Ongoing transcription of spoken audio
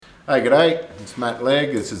Hey, g'day. It's Matt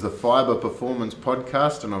Legg. This is the Phyba Performance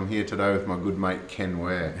Podcast, and I'm here today with my good mate Ken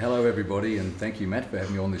Ware. Hello, everybody, and thank you, Matt, for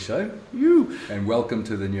having me on the show. You. And welcome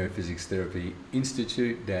to the NeuroPhysics Therapy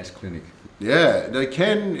Institute-Clinic. Yeah,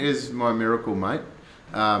 Ken is my miracle mate.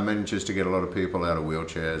 Manages to get a lot of people out of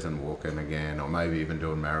wheelchairs and walking again, or maybe even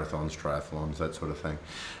doing marathons, triathlons, that sort of thing.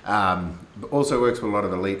 Also works with a lot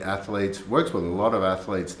of elite athletes, works with a lot of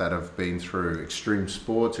athletes that have been through extreme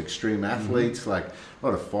sports, extreme athletes, like a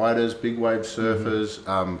lot of fighters, big wave surfers,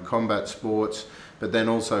 combat sports, but then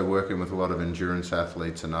also working with a lot of endurance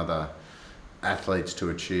athletes and other athletes to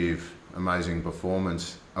achieve amazing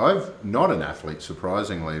performance. I'm not an athlete,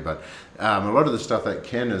 surprisingly, but a lot of the stuff that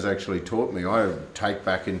Ken has actually taught me, I take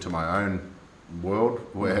back into my own world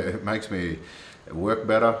where it makes me work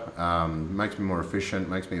better, makes me more efficient,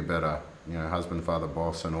 makes me a better, husband, father,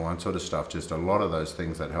 boss, and all that sort of stuff. Just a lot of those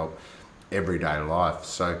things that help everyday life.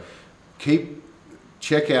 So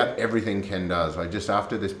check out everything Ken does. Like just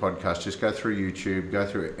after this podcast, just go through YouTube, go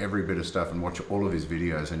through every bit of stuff and watch all of his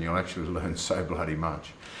videos, and you'll actually learn so bloody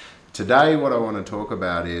much. Today, what I want to talk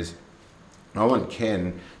about is, I want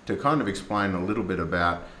Ken to kind of explain a little bit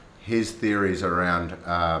about his theories around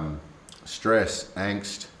stress,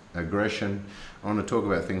 angst, aggression. I want to talk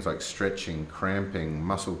about things like stretching, cramping,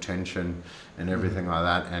 muscle tension, and everything like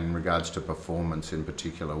that, and in regards to performance in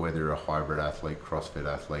particular, whether you're a hybrid athlete, CrossFit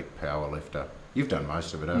athlete, power lifter. You've done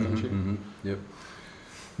most of it, haven't you? Yep.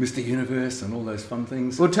 Mr. Universe and all those fun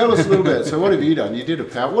things. Well, tell us a little bit. So what have you done? You did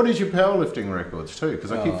what is your powerlifting records too?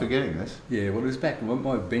 Because I keep forgetting this. Yeah, well, it was back,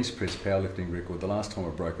 my bench press powerlifting record, the last time I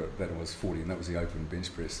broke it, that was 40, and that was the open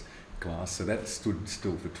bench press class. So that stood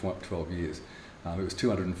still for 12 years. It was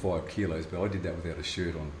 205 kilos, but I did that without a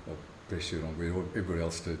shirt on, a best shirt on, where everybody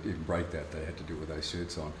else to even break that, they had to do it with those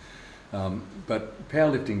shirts on. But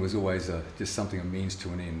powerlifting was always just something, a means to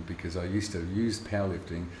an end, because I used to use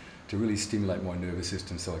powerlifting to really stimulate my nervous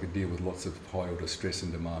system so I could deal with lots of high order stress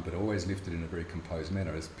and demand, but I always lifted in a very composed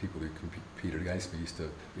manner, as people who competed against me used to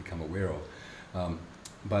become aware of.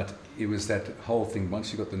 But it was that whole thing,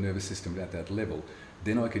 once you got the nervous system at that level,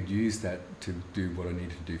 then I could use that to do what I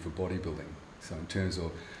needed to do for bodybuilding. So in terms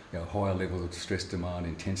of higher levels of stress demand,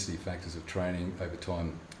 intensity factors of training over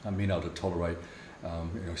time, being able to tolerate,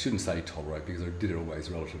 I shouldn't say tolerate because I did it always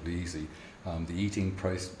relatively easy, the eating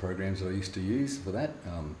programs that I used to use for that.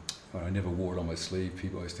 I never wore it on my sleeve.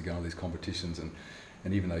 People used to go on these competitions, and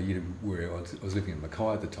even though I was living in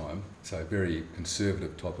Mackay at the time, so a very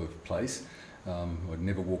conservative type of place, I'd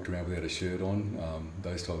never walked around without a shirt on,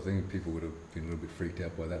 those type of things. People would have been a little bit freaked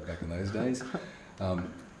out by that back in those days.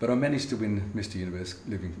 But I managed to win Mr. Universe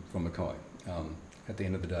living from Mackay at the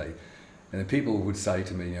end of the day. And then people would say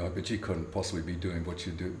to me, but you couldn't possibly be doing what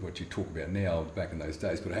you talk about now back in those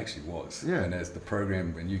days, but it actually was. Yeah. And as the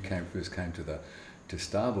program, when you first came to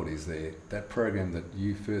Starbodies there, that program that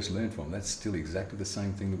you first learned from, that's still exactly the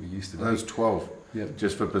same thing that we used to do. I was 12,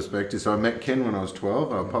 just for perspective. So I met Ken when I was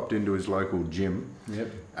 12. I popped into his local gym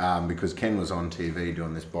because Ken was on TV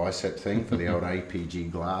doing this bicep thing for the old APG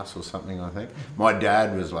glass or something, I think. My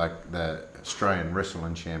dad was like the Australian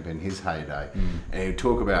wrestling champ in his heyday. And he'd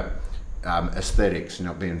talk about aesthetics,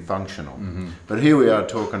 not being functional. But here we are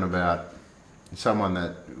talking about someone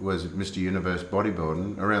that was Mr. Universe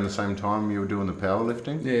bodybuilding around the same time you were doing the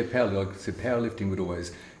powerlifting? Yeah, like I said, powerlifting would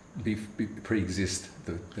always pre-exist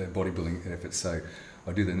the bodybuilding efforts. So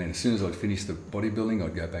I'd do that, and then as soon as I'd finish the bodybuilding,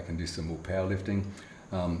 I'd go back and do some more powerlifting.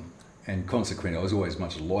 And consequently, I was always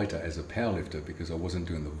much lighter as a powerlifter because I wasn't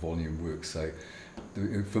doing the volume work. So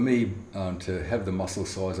for me, to have the muscle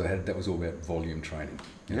size I had, that was all about volume training.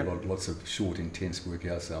 Lots of short, intense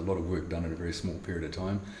workouts, a lot of work done in a very small period of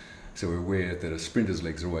time. So we're aware that a sprinter's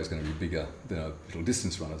legs are always going to be bigger than a middle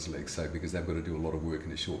distance runner's legs, so because they've got to do a lot of work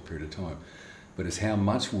in a short period of time. But it's how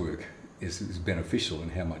much work is beneficial and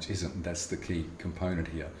how much isn't, and that's the key component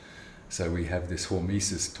here. So we have this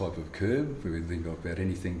hormesis type of curve, where we think about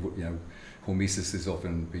anything, hormesis is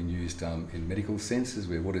often been used in medical senses,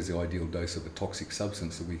 where what is the ideal dose of a toxic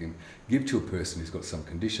substance that we can give to a person who's got some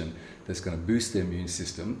condition that's going to boost their immune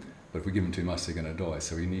system, but if we give them too much, they're going to die.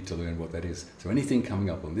 So we need to learn what that is. So anything coming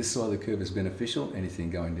up on this side of the curve is beneficial, anything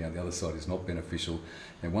going down the other side is not beneficial.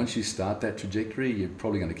 And once you start that trajectory, you're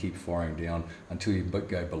probably going to keep firing down until you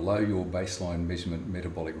go below your baseline measurement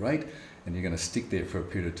metabolic rate, and you're going to stick there for a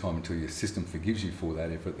period of time until your system forgives you for that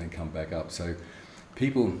effort, then come back up. So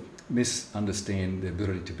people misunderstand the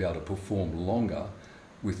ability to be able to perform longer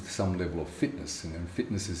with some level of fitness. And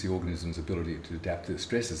fitness is the organism's ability to adapt to the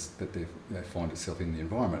stresses that they find itself in the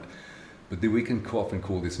environment. But then we can often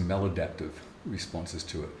call this maladaptive responses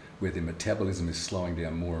to it, where their metabolism is slowing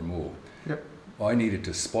down more and more. Yep. I needed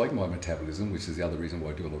to spike my metabolism, which is the other reason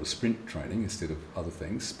why I do a lot of sprint training instead of other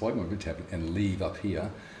things, spike my metabolism and leave up here.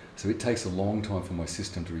 So it takes a long time for my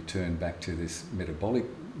system to return back to this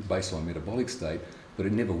baseline metabolic state, but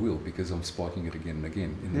it never will because I'm spiking it again and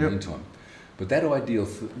again in the meantime. But that ideal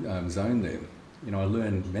zone there, I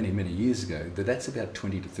learned many, many years ago that that's about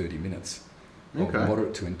 20 to 30 minutes of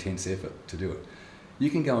moderate to intense effort to do it. You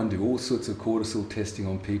can go and do all sorts of cortisol testing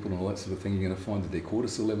on people and all that sort of thing. You're going to find that their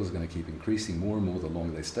cortisol levels are going to keep increasing more and more the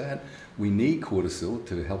longer they stay at. We need cortisol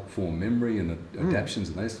to help form memory and adaptions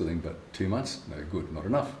and those sort of things, but too much, no good. Not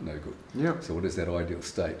enough, no good. Yep. So what is that ideal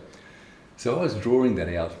state? So I was drawing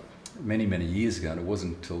that out many, many years ago, and it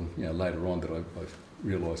wasn't until later on that I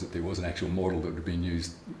realised that there was an actual model that had been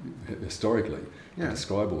used historically to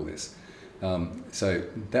describe all this. So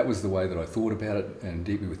that was the way that I thought about it and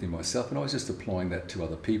deeply within myself, and I was just applying that to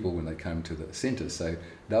other people when they came to the centre. So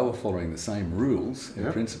they were following the same rules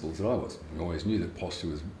and principles that I was. I always knew that posture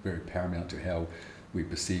was very paramount to how we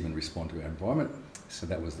perceive and respond to our environment, so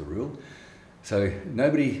that was the rule. So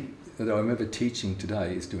nobody that I'm ever teaching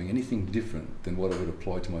today is doing anything different than what I would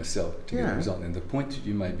apply to myself to get a result. And the point that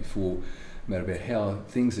you made before, Matt, about how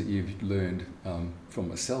things that you've learned from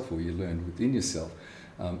myself or you learned within yourself,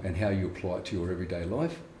 and how you apply it to your everyday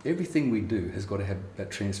life, everything we do has got to have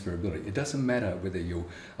that transferability. It doesn't matter whether you're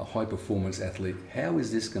a high performance athlete, how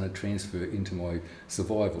is this going to transfer into my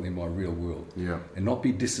survival in my real world? And not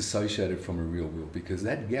be disassociated from a real world, because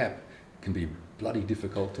that gap can be bloody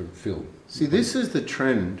difficult to fill. See, this is the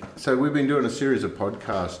trend. So we've been doing a series of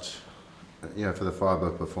podcasts for the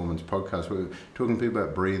Phyba Performance podcast. We're talking to people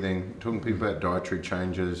about breathing, talking to people about dietary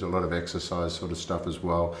changes, a lot of exercise sort of stuff as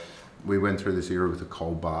well. We went through this era with the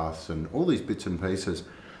cold baths and all these bits and pieces.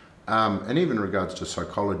 And even in regards to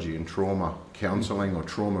psychology and trauma counselling or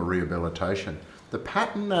trauma rehabilitation, the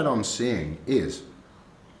pattern that I'm seeing is,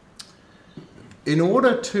 in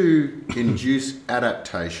order to induce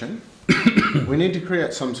adaptation, we need to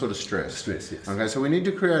create some sort of stress. Stress, yes. Okay, so we need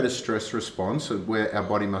to create a stress response where our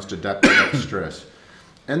body must adapt to that stress.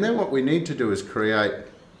 And then what we need to do is create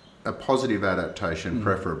a positive adaptation,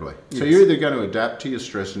 preferably. So you're either going to adapt to your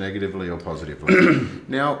stress negatively or positively.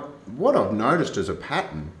 Now, what I've noticed as a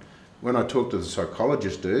pattern, when I talk to the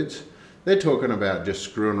psychologist dudes, they're talking about just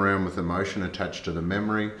screwing around with emotion attached to the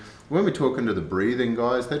memory. When we're talking to the breathing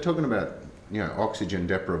guys, they're talking about oxygen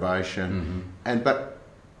deprivation, but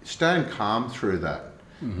staying calm through that,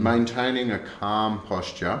 maintaining a calm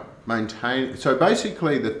posture, So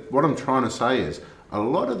basically, what I'm trying to say is, a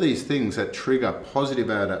lot of these things that trigger positive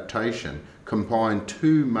adaptation combine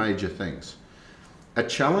two major things: a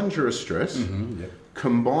challenge or a stress,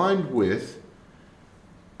 combined with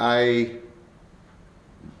a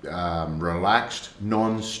relaxed,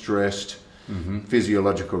 non-stressed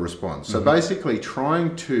physiological response. So basically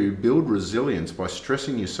trying to build resilience by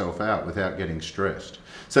stressing yourself out without getting stressed.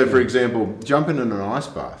 So for example, jumping in an ice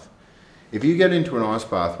bath. If you get into an ice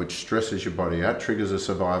bath which stresses your body out, triggers a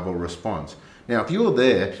survival response. Now, if you're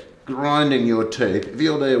there grinding your teeth, if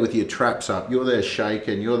you're there with your traps up, you're there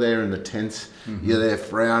shaking, you're there in the tents, you're there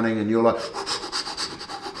frowning, and you're like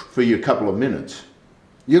for your couple of minutes,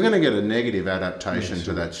 you're going to get a negative adaptation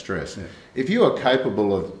to that stress. If you are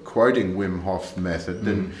capable of quoting Wim Hof's method,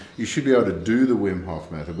 then you should be able to do the Wim Hof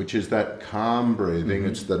method, which is that calm breathing,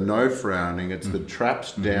 it's the no frowning, it's the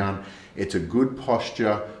traps down, it's a good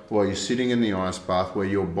posture while you're sitting in the ice bath where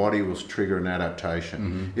your body will trigger an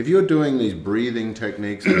adaptation. If you're doing these breathing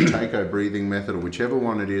techniques, the Takeo breathing method, or whichever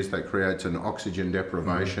one it is that creates an oxygen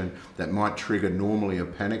deprivation that might trigger normally a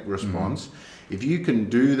panic response, if you can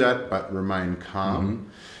do that but remain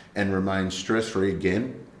calm and remain stress-free,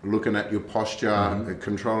 again, looking at your posture,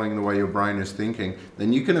 controlling the way your brain is thinking,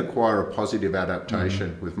 then you can acquire a positive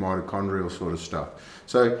adaptation with mitochondrial sort of stuff.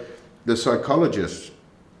 So the psychologists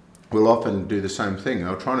will often do the same thing.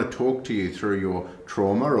 They're trying to talk to you through your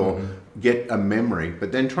trauma or get a memory,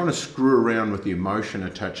 but then trying to screw around with the emotion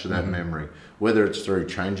attached to that memory, whether it's through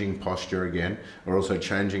changing posture again, or also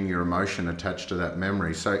changing your emotion attached to that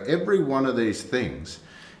memory. So every one of these things,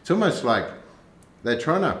 it's almost like they're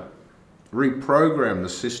trying to reprogram the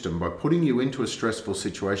system by putting you into a stressful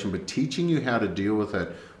situation, but teaching you how to deal with it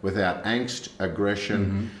without angst,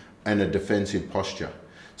 aggression, and a defensive posture.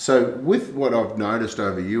 So with what I've noticed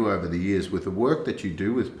over the years, with the work that you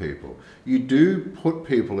do with people, you do put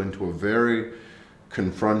people into a very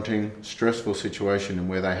confronting, stressful situation and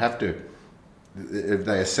where they have to, if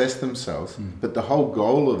they assess themselves, but the whole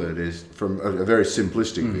goal of it is, from a very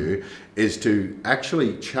simplistic view, is to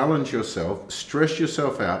actually challenge yourself, stress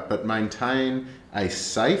yourself out, but maintain a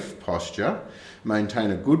safe posture,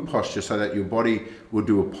 maintain a good posture so that your body will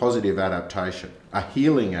do a positive adaptation, a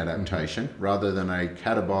healing adaptation, rather than a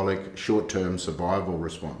catabolic short-term survival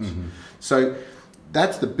response. So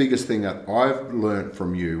that's the biggest thing that I've learned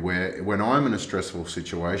from you, where when I'm in a stressful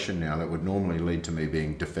situation now that would normally lead to me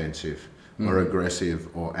being defensive or aggressive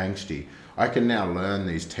or angsty, I can now learn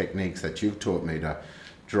these techniques that you've taught me to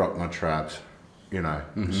drop my traps,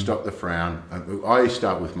 stop the frown. I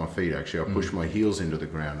start with my feet, actually. I push my heels into the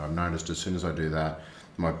ground. I've noticed as soon as I do that,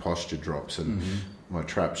 my posture drops and my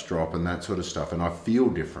traps drop and that sort of stuff, and I feel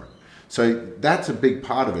different. So that's a big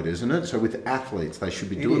part of it, isn't it? So with athletes, they should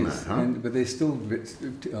be doing that, huh? But there's still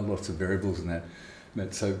lots of variables in that.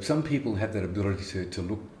 But so some people have that ability to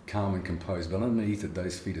look calm and composed, but underneath it,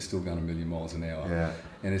 those feet are still going a million miles an hour. Yeah.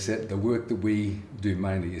 And it's that the work that we do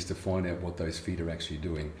mainly is to find out what those feet are actually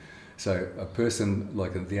doing. So a person,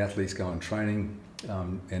 like the athletes go on training,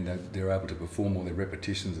 and they're able to perform all their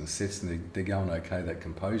repetitions and sets, and they're going okay, that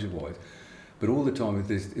composure-wise. But all the time,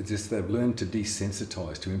 it's just they've learned to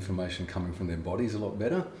desensitise to information coming from their bodies a lot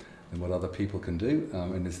better than what other people can do.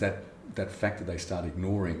 And it's that fact that they start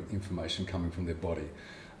ignoring information coming from their body.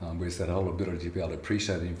 Whereas that whole ability to be able to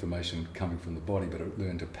appreciate the information coming from the body, but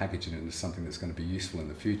learn to package it into something that's going to be useful in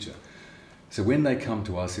the future. So when they come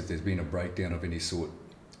to us, if there's been a breakdown of any sort,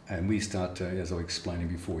 and we start to, as I was explaining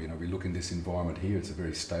before, we look in this environment here, it's a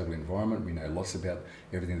very stable environment, we know lots about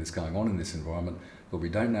everything that's going on in this environment, but we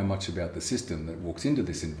don't know much about the system that walks into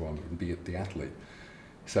this environment, be it the athlete.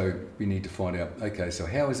 So we need to find out, okay, so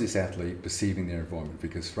how is this athlete perceiving their environment?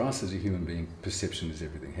 Because for us as a human being, perception is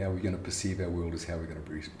everything. How are we going to perceive our world is how we're going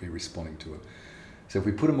to be responding to it. So if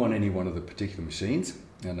we put them on any one of the particular machines,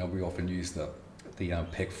 and we often use the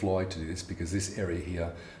PEC fly to do this, because this area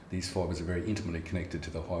here, these fibers are very intimately connected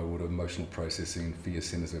to the high order emotional processing and fear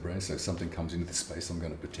centers of the brain. So if something comes into the space I'm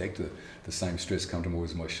going to protect, the same stress comes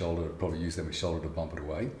towards my shoulder, I'll probably use that my shoulder to bump it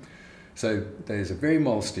away. So there's a very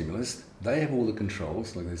mild stimulus. They have all the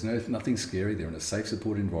controls. Like there's nothing scary. They're in a safe,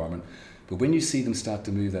 supported environment. But when you see them start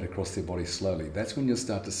to move that across their body slowly, that's when you'll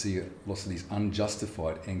start to see lots of these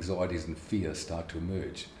unjustified anxieties and fears start to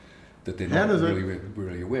emerge that they're not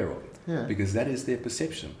really aware of. Yeah. Because that is their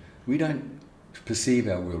perception. We don't perceive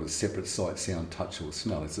our world as separate sight, sound, touch or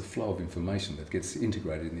smell. It's a flow of information that gets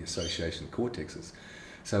integrated in the association cortexes.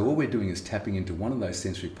 So all we're doing is tapping into one of those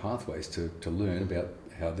sensory pathways to learn about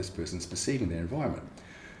how this person's perceiving their environment.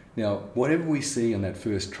 Now, whatever we see in that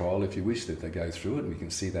first trial, if you wish, that they go through it, and we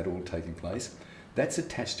can see that all taking place, that's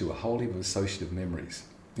attached to a whole heap of associative memories.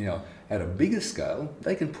 At a bigger scale,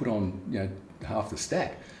 they can put on half the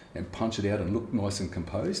stack and punch it out and look nice and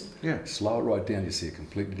composed. Yeah. Slow it right down, you see a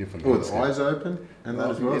completely different with the eyes open and that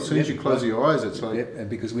as well. As soon as you close your eyes, it's like... Yeah,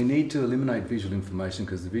 because we need to eliminate visual information,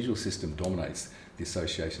 because the visual system dominates the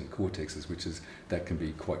association cortexes, that can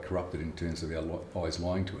be quite corrupted in terms of our eyes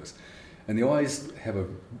lying to us. And the eyes have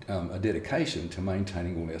a dedication to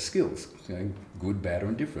maintaining all our skills, good, bad or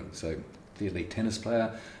indifferent. So the elite tennis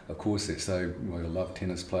player, of course, I love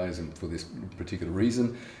tennis players, and for this particular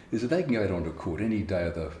reason, is that they can go out onto a court any day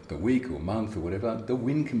of the week or month or whatever. The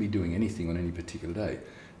wind can be doing anything on any particular day.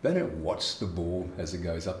 They don't watch the ball as it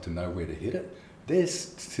goes up to know where to hit it. Their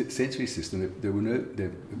sensory system,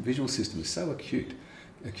 their visual system is so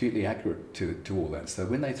acutely accurate to all that. So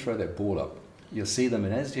when they throw that ball up, you'll see them,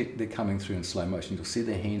 and as they're coming through in slow motion, you'll see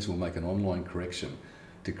their hands will make an online correction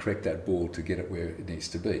to correct that ball to get it where it needs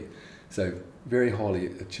to be. So very highly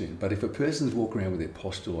attuned. But if a person's walking around with their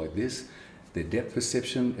posture like this, their depth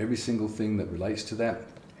perception, every single thing that relates to that,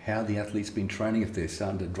 how the athlete's been training, if they're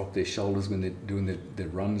starting to drop their shoulders when they're doing their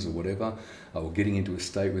runs or whatever, or getting into a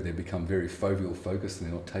state where they become very foveal focused and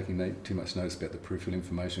they're not taking too much notice about the peripheral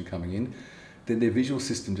information coming in, then their visual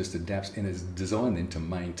system just adapts and is designed then to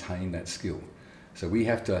maintain that skill. So we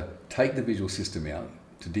have to take the visual system out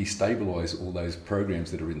to destabilise all those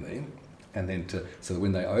programs that are in there, and then so that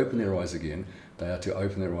when they open their eyes again, they are to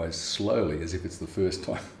open their eyes slowly as if it's the first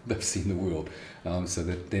time they've seen the world, so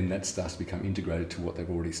that then that starts to become integrated to what they've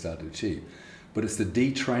already started to achieve. But it's the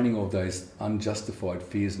detraining of those unjustified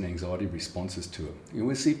fears and anxiety responses to it.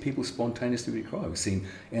 We see people spontaneously cry. We've seen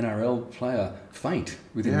NRL player faint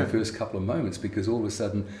within the first couple of moments because all of a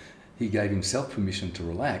sudden he gave himself permission to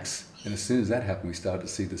relax, and as soon as that happened, we started to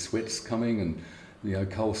see the sweats coming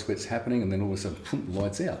and cold sweats happening, and then all of a sudden, boom,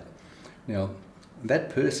 lights out. Now,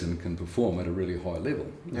 that person can perform at a really high level,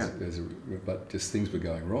 but just things were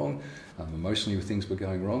going wrong, emotionally things were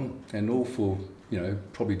going wrong, and all for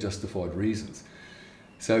probably justified reasons.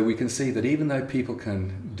 So we can see that even though people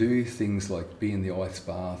can do things like be in the ice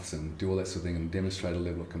baths and do all that sort of thing and demonstrate a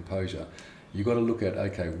level of composure, You've got to look at,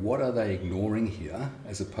 okay, what are they ignoring here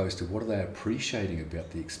as opposed to what are they appreciating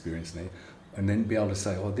about the experience there, and then be able to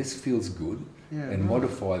say, oh, this feels good, and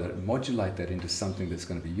modify that, modulate that into something that's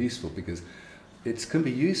going to be useful, because it can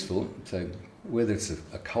be useful. So whether it's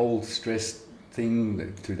a cold, stress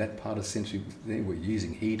thing through that part of sensory, we're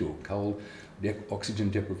using heat or cold, oxygen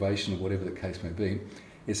deprivation or whatever the case may be,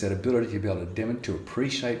 it's that ability to be able to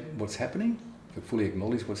appreciate what's happening, to fully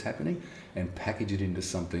acknowledge what's happening, and package it into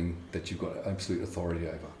something that you've got absolute authority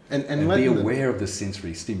over. And be aware of the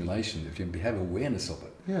sensory stimulation, if you have awareness of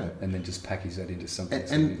it. Yeah. And then just package that into something.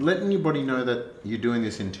 And letting your body know that you're doing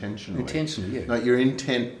this intentionally. Intentionally, yeah. Like your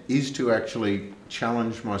intent is to actually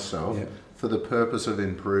challenge myself for the purpose of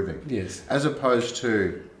improving. Yes. As opposed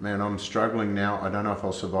to, man, I'm struggling now, I don't know if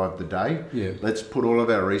I'll survive the day. Yeah. Let's put all of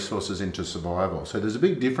our resources into survival. So there's a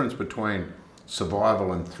big difference between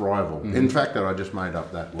survival and thrival. Mm-hmm. In fact, I just made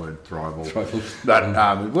up that word, thrival. Thrival.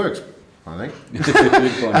 But it works, I think.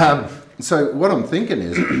 So what I'm thinking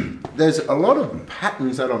is, there's a lot of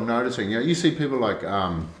patterns that I'm noticing. You know, you see people like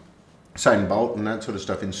Usain Bolt and that sort of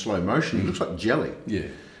stuff in slow motion. He looks like jelly. Yeah.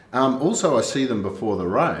 Also, I see them before the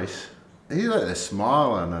race. They're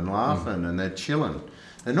smiling and laughing and they're chilling.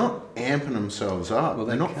 They're not amping themselves up. Well,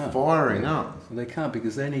 they're not firing up. Well, they can't,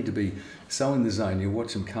 because they need to be so in the zone. You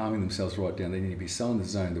watch them calming themselves right down. They need to be so in the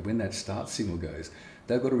zone that when that start signal goes,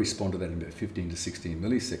 they've got to respond to that in about 15 to 16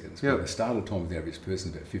 milliseconds. Yep. The startle time of the average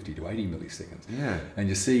person is about 50 to 80 milliseconds. Yeah. And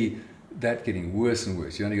you see that getting worse and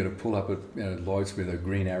worse. You only got to pull up at lights where the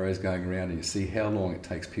green arrows going around, and you see how long it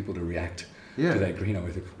takes people to react to that green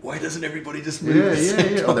arrow. Why doesn't everybody just move?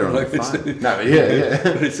 Yeah. Oh, they're on the phone. No, yeah.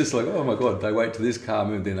 But it's just like, oh my God, they wait till this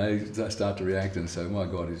calm and then they start to react, and so, my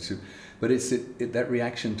God, it should. But that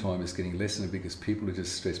reaction time is getting less, and because people are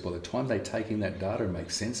just stressed. By the time they take in that data and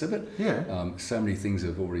make sense of it, so many things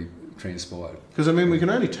have already transpired. Because, I mean, we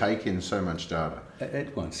can only take in so much data.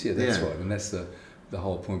 At once, that's right. And that's the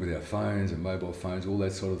whole point with our phones and mobile phones, all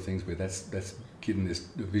that sort of things, where that's giving this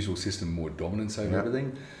visual system more dominance over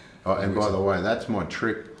everything. Oh, and by the way, that's my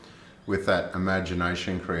trick with that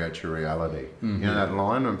imagination creates your reality. Mm-hmm. You know that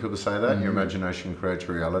line when people say that? Your imagination creates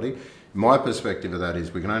your reality? My perspective of that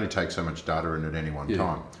is we can only take so much data in at any one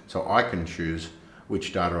time. So I can choose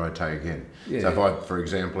which data I take in. So if I, for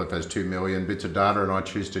example, if there's 2 million bits of data and I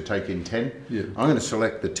choose to take in 10, I'm going to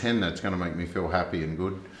select the 10 that's going to make me feel happy and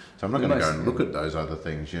good. So I'm not going to go and look at those other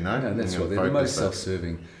things, you know? No, that's right. They're the most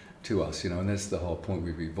self-serving to us, and that's the whole point.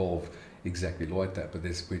 We've evolved exactly like that, but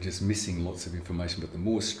we're just missing lots of information. But the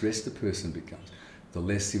more stressed the person becomes, the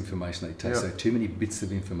less information they take. So too many bits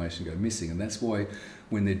of information go missing, and that's why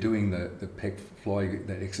when they're doing the pec fly,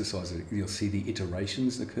 that exercise, you'll see the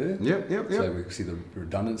iterations occur. So we see the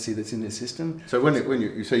redundancy that's in their system. So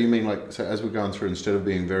so you mean like, so as we're going through, instead of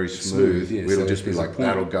being very smooth, it'll just be like,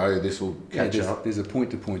 that'll go, this will catch up. There's a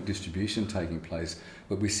point-to-point distribution taking place,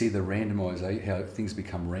 but we see the randomisation, how things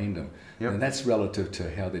become random. And that's relative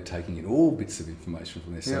to how they're taking in all bits of information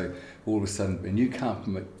from there. So all of a sudden, and you can't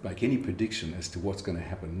make any prediction as to what's going to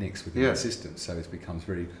happen next within the system. So it becomes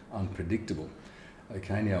very unpredictable.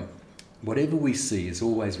 Okay, now, whatever we see is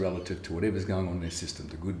always relative to whatever's going on in their system,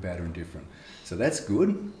 the good, bad, or indifferent. So that's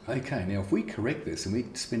good. Okay, now if we correct this and we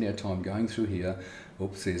spend our time going through here,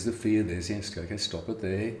 oops, there's the fear, there's the answer, okay, stop it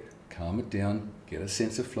there, calm it down, get a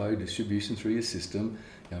sense of flow, distribution through your system,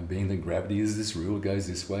 being that gravity is this rule, goes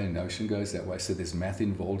this way, and motion goes that way. So there's math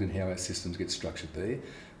involved in how our systems get structured there.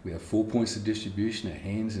 We have 4 points of distribution, our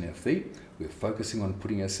hands and our feet. We're focusing on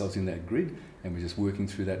putting ourselves in that grid, and we're just working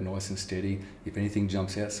through that nice and steady. If anything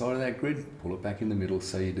jumps outside of that grid, pull it back in the middle.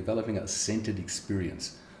 So you're developing a centered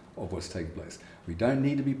experience of what's taking place. We don't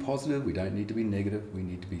need to be positive. We don't need to be negative. We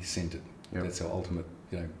need to be centered. That's our ultimate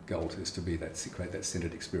goal, is to be create that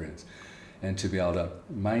centered experience, and to be able to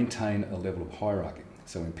maintain a level of hierarchy.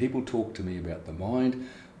 So when people talk to me about the mind,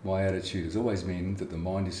 my attitude has always been that the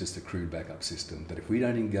mind is just a crude backup system, that if we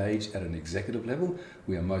don't engage at an executive level,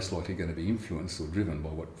 we are most likely going to be influenced or driven by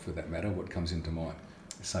what comes into mind.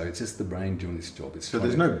 So it's just the brain doing its job. So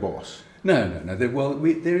there's no boss? No.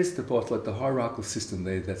 There is the boss, like the hierarchical system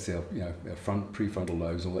there, that's our prefrontal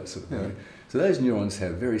lobes, all that sort of thing. So those neurons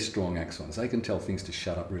have very strong axons. They can tell things to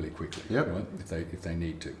shut up really quickly, right? If they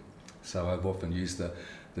need to. So I've often used the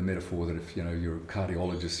metaphor that if you're a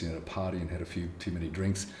cardiologist, at a party and had a few too many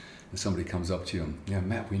drinks, and somebody comes up to you and,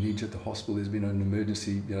 Matt, we need you at the hospital. There's been an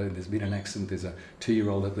emergency. There's been an accident. There's a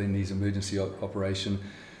 2-year-old that needs emergency operation,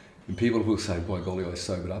 and people will say, "By golly, I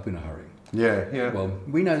sobered up in a hurry." Yeah. Well,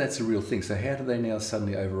 we know that's a real thing. So how do they now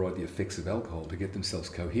suddenly override the effects of alcohol to get themselves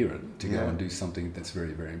coherent to go and do something that's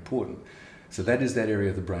very, very important? So that is that area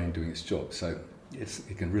of the brain doing its job. So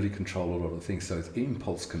it can really control a lot of things. So it's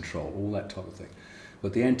impulse control, all that type of thing.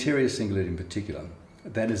 But the anterior cingulate in particular,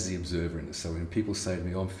 that is the observer in it. So when people say to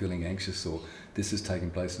me, I'm feeling anxious or this is taking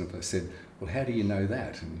place, and if I said, well, how do you know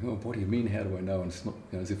that? And, oh, what do you mean, how do I know? And it's not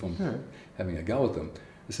as if I'm having a go at them.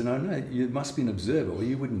 I said, no, you must be an observer or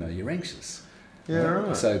you wouldn't know you're anxious. Yeah,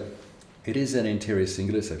 right. So it is an anterior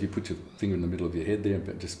cingulate. So if you put your finger in the middle of your head there,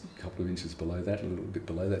 but just a couple of inches below that, a little bit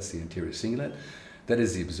below, that's the anterior cingulate. That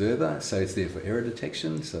is the observer, so it's there for error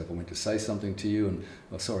detection. So if I went to say something to you and,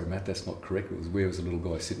 oh, sorry, Matt, that's not correct. Where was a little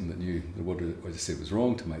guy sitting that knew that what I just said was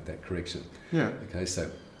wrong, to make that correction. Yeah. Okay, so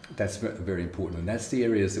that's very important. And that's the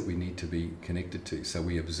areas that we need to be connected to. So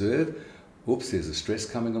we observe, oops, there's a stress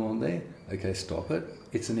coming along there. Okay, stop it.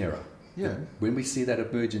 It's an error. Yeah. When we see that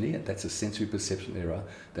emerging here, that's a sensory perception error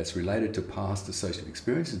that's related to past associative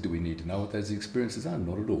experiences. Do we need to know what those experiences are?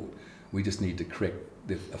 Not at all. We just need to correct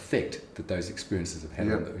the effect that those experiences have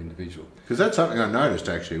had on the individual. Because that's something I noticed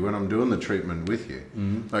actually when I'm doing the treatment with you.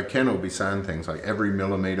 Like Ken will be saying things like every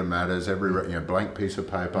millimetre matters, every blank piece of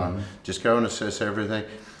paper, just go and assess everything.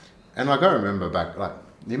 And like I remember back, like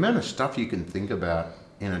the amount of stuff you can think about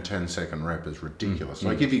in a 10-second rep is ridiculous.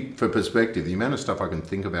 Like if you, for perspective, the amount of stuff I can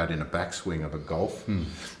think about in a backswing of a golf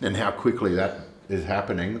and how quickly that is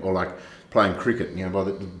happening, or like playing cricket, by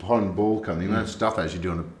the time ball comes, the amount of stuff as you're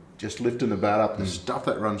doing it, just lifting the bat up, the stuff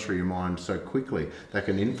that runs through your mind so quickly that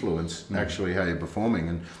can influence actually how you're performing.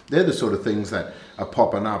 And they're the sort of things that are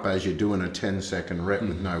popping up as you're doing a 10-second rep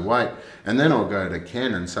with no weight. And then I'll go to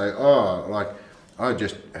Ken and say, oh, like I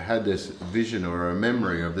just had this vision or a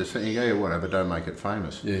memory of this thing. You go, yeah, whatever, don't make it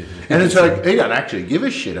famous. Yeah. And it's like, he doesn't actually give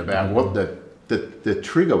a shit about what the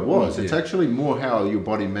trigger was. It's actually more how your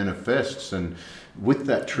body manifests and with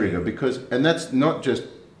that trigger, because, and that's not just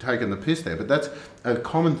taking the piss there, but that's a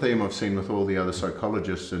common theme I've seen with all the other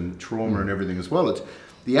psychologists and trauma and everything as well. It's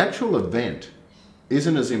the actual event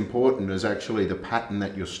isn't as important as actually the pattern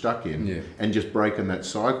that you're stuck in and just breaking that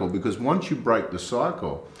cycle, because once you break the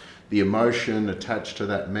cycle, the emotion attached to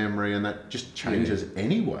that memory and that just changes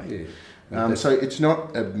anyway. So it's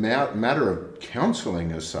not a matter of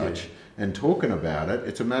counselling as such and talking about it.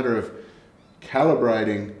 It's a matter of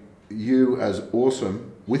calibrating you as awesome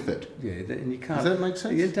with it. Yeah, and you can't. Does that make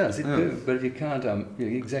sense? Yeah, it does. But you can't.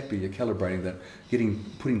 Exactly. You're calibrating that,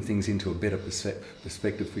 putting things into a better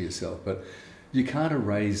perspective for yourself. But you can't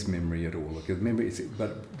erase memory at all.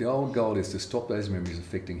 But the old goal is to stop those memories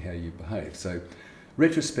affecting how you behave. So,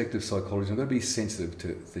 retrospective psychology. I've got to be sensitive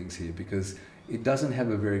to things here because it doesn't have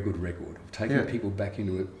a very good record of taking people back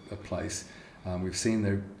into a place. We've seen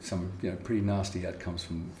there some pretty nasty outcomes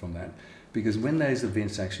from that, because when those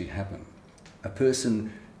events actually happen, a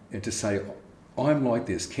person to say, I'm like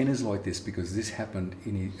this, Ken is like this because this happened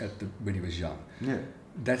when he was young. Yeah.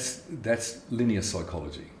 That's linear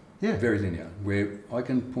psychology. Yeah. Very linear, where I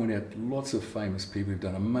can point out lots of famous people who've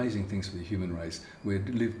done amazing things for the human race,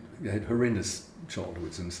 they had horrendous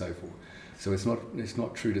childhoods and so forth. So it's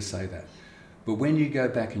not true to say that. But when you go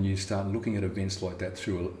back and you start looking at events like that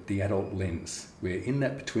through the adult lens, where in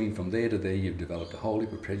that between from there to there you've developed a whole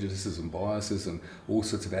heap of prejudices and biases and all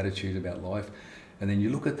sorts of attitudes about life, and then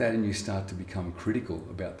you look at that and you start to become critical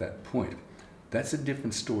about that point, that's a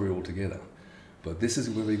different story altogether. But this is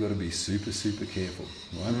where we've got to be super, super careful,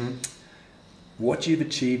 right? What you've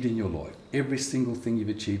achieved in your life, every single thing you've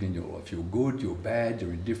achieved in your life, you're good, you're bad,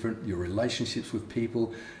 you're indifferent, your relationships with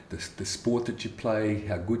people, the sport that you play,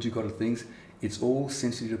 how good you got at things, it's all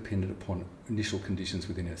sensory dependent upon initial conditions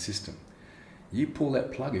within our system. You pull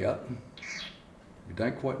that plug out, you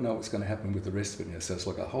don't quite know what's going to happen with the rest of it now. So it's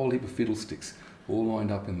like a whole heap of fiddlesticks all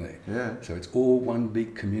lined up in there. Yeah. So it's all one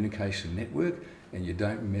big communication network, and you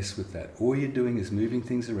don't mess with that. All you're doing is moving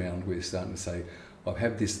things around where you're starting to say, I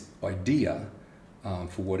have this idea,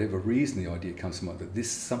 for whatever reason the idea comes to mind, that this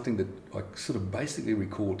is something that I sort of basically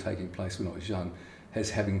recall taking place when I was young,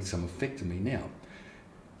 has having some effect on me now.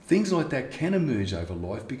 Things like that can emerge over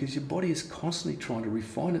life because your body is constantly trying to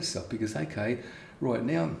refine itself, because, okay, right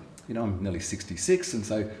now, I'm nearly 66, and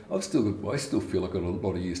so I still feel I've got a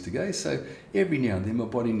lot of years to go. So every now and then my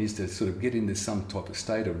body needs to sort of get into some type of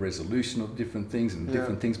state of resolution of different things, and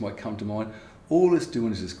different things might come to mind. All it's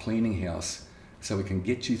doing is just cleaning house so we can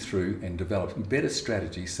get you through and develop better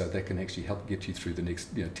strategies so that can actually help get you through the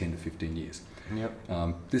next 10 to 15 years. Yep.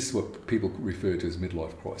 This is what people refer to as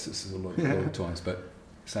midlife crisis a lot of times. But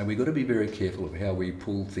so we've got to be very careful of how we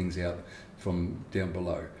pull things out from down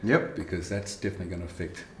below. Yep. Because that's definitely going to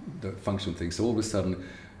affect the function of things. So all of a sudden,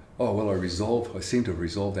 I seem to have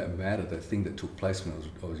resolved that matter, that thing that took place when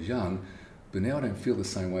I was young. But now I don't feel the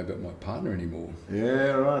same way about my partner anymore.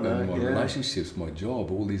 Yeah, right. And my relationships, my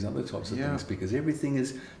job, all these other types of things, because everything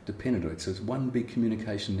is dependent on it. So it's one big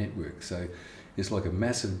communication network. So it's like a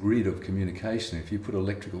massive grid of communication. If you put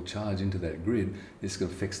electrical charge into that grid, it's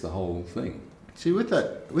going to fix the whole thing. See, with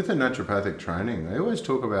the naturopathic training, they always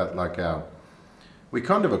talk about like we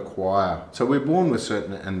kind of acquire, so we're born with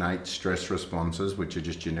certain innate stress responses, which are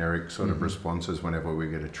just generic sort of responses whenever we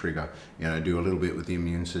get a trigger. You know, do a little bit with the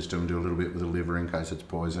immune system, do a little bit with the liver in case it's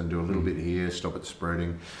poison, do a little bit here, stop it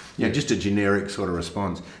spreading. You know, just a generic sort of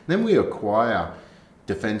response. Then we acquire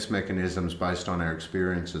defense mechanisms based on our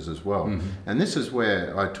experiences as well. And this is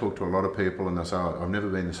where I talk to a lot of people and they'll say, oh, I've never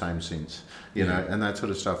been the same since, you know, and that sort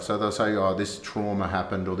of stuff. So they'll say, oh, this trauma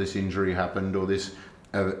happened, or this injury happened, or this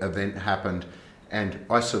event happened, and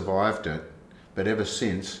I survived it, but ever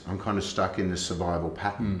since I'm kind of stuck in this survival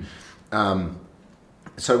pattern.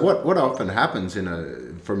 So what often happens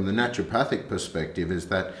from the naturopathic perspective is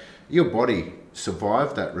that your body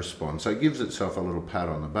survived that response, so it gives itself a little pat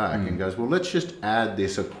on the back and goes, well, let's just add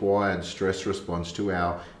this acquired stress response to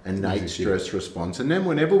our innate stress response, and then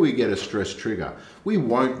whenever we get a stress trigger, we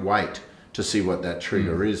won't wait to see what that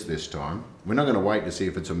trigger is this time. We're not going to wait to see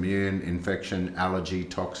if it's immune, infection, allergy,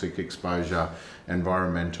 toxic exposure,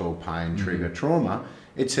 environmental, pain, trigger, trauma.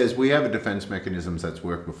 It says we have a defense mechanisms that's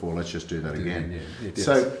worked before, let's just do that again.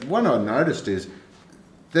 So what I noticed is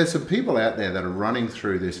there's some people out there that are running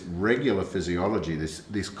through this regular physiology,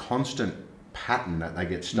 this constant pattern that they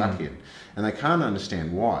get stuck in, and they can't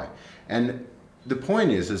understand why. And the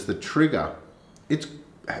point is the trigger, it's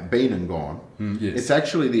been and gone. It's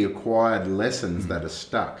actually the acquired lessons that are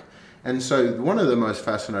stuck. And so one of the most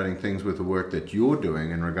fascinating things with the work that you're doing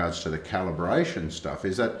in regards to the calibration stuff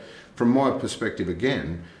is that, from my perspective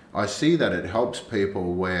again, I see that it helps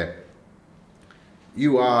people where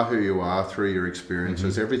you are who you are through your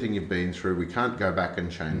experiences, everything you've been through. We can't go back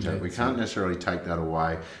and change that. We can't necessarily take that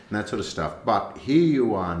away and that sort of stuff. But here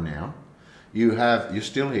you are now. You're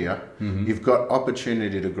still here. You've got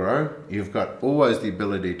opportunity to grow. You've got always the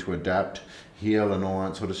ability to adapt, heal, and all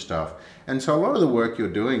that sort of stuff. And so a lot of the work you're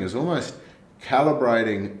doing is almost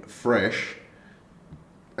calibrating fresh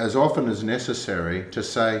as often as necessary to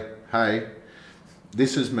say, hey,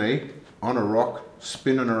 this is me on a rock,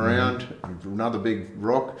 spinning around, another big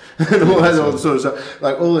rock, and all that sort of stuff,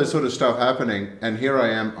 like all this sort of stuff happening. And here I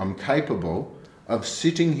am, I'm capable of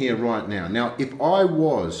sitting here right now. Now, if I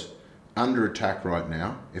was under attack right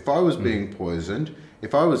now, if I was being poisoned,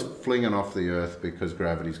 if I was flinging off the earth because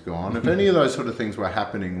gravity's gone, if any of those sort of things were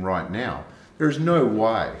happening right now, there's no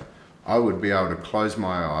way I would be able to close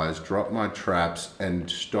my eyes, drop my traps, and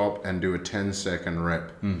stop and do a 10-second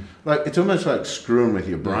rep. Like, it's almost like screwing with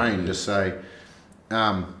your brain to say,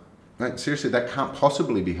 like, seriously, that can't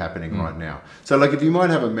possibly be happening right now. So, like, if you might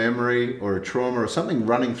have a memory or a trauma or something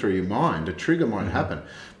running through your mind, a trigger might happen.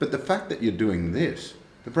 But the fact that you're doing this,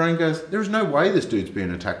 the brain goes, there's no way this dude's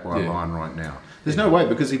being attacked by a lion right now. There's no way,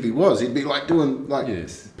 because if he was, he'd be like doing like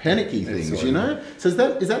panicky things, you know? So is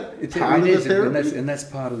that part of the therapy? And that's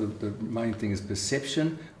part of the main thing is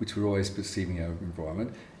perception, which we're always perceiving our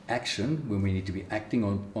environment, action, when we need to be acting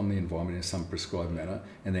on the environment in some prescribed manner,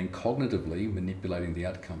 and then cognitively manipulating the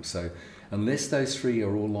outcome. So unless those three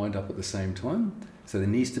are all lined up at the same time, so there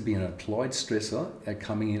needs to be an applied stressor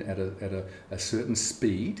coming in at a certain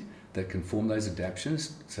speed that can form those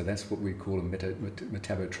adaptions. So that's what we call a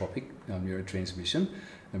metabotropic neurotransmission,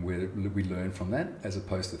 and we learn from that, as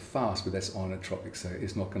opposed to fast, but that's inotropic. So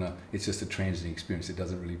it's just a transient experience. It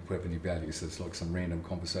doesn't really have any value. So it's like some random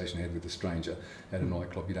conversation I had with a stranger at a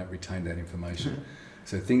nightclub. You don't retain that information.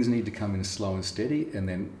 So things need to come in slow and steady, and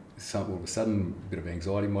then all of a sudden a bit of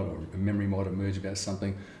anxiety or a memory might emerge about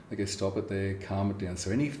something. Okay, stop it there, calm it down.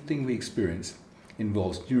 So anything we experience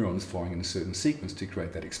involves neurons firing in a certain sequence to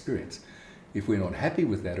create that experience. If we're not happy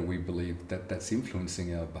with that, or we believe that that's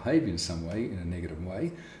influencing our behaviour in some way, in a negative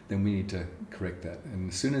way, then we need to correct that. And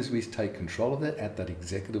as soon as we take control of that at that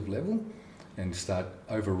executive level and start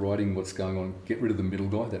overriding what's going on, get rid of the middle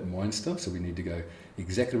guy, that mind stuff. So we need to go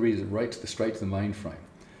executive right straight to the mainframe.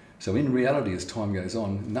 So in reality, as time goes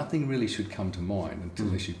on, nothing really should come to mind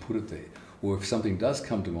unless you put it there. Or if something does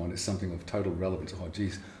come to mind, it's something of total relevance. Oh,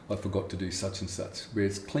 geez, I forgot to do such and such. Where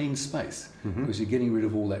it's clean space, because you're getting rid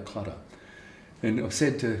of all that clutter. And I've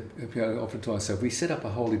said to oftentimes, so if we set up a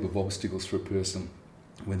whole heap of obstacles for a person,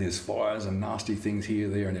 where there's fires and nasty things here,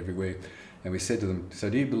 there, and everywhere, and we said to them, so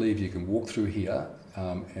do you believe you can walk through here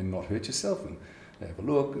and not hurt yourself? And they have a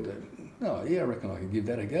look, and they, oh yeah, I reckon I can give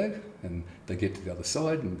that a go. And they get to the other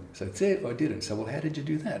side, and so that's it, I did it. So, well, how did you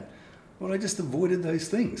do that? Well, I just avoided those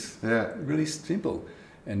things. Yeah. Really simple.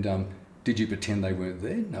 And Did you pretend they weren't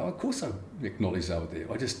there? No, of course I acknowledged they were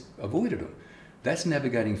there. I just avoided them. That's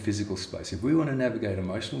navigating physical space. If we want to navigate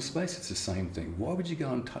emotional space, it's the same thing. Why would you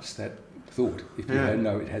go and touch that thought if you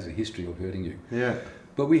know it has a history of hurting you? Yeah.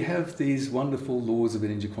 But we have these wonderful laws of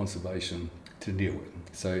energy conservation to deal with.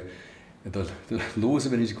 So the laws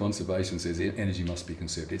of energy conservation says energy must be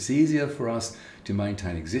conserved. It's easier for us to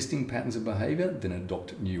maintain existing patterns of behaviour than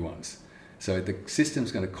adopt new ones. So the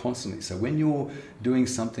system's going to constantly... So when you're doing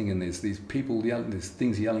something and there's these people yelling, there's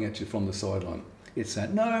things yelling at you from the sideline, it's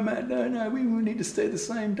saying, no, Matt, no, we need to stay the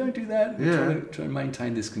same, don't do that. Yeah. Try to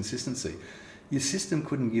maintain this consistency. Your system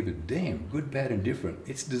couldn't give a damn, good, bad, and different.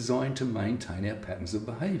 It's designed to maintain our patterns of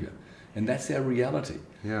behaviour. And that's our reality.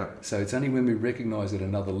 Yeah. So it's only when we recognise at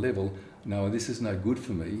another level, no, this is no good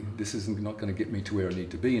for me, this is not going to get me to where I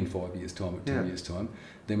need to be in 5 years' time or 10 years' time,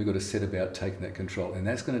 then we've got to set about taking that control. And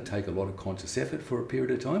that's going to take a lot of conscious effort for a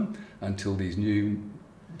period of time until these new...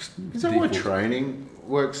 Is that why training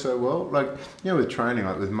works so well? Like, with training,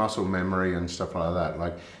 like with muscle memory and stuff like that,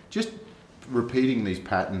 like just repeating these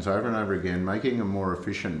patterns over and over again, making them more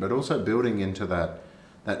efficient, but also building into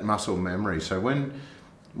that muscle memory. So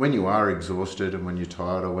when you are exhausted and when you're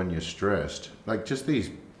tired or when you're stressed, like just these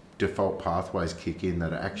default pathways kick in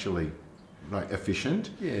that are actually like efficient.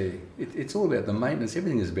 Yeah, it's all about the maintenance.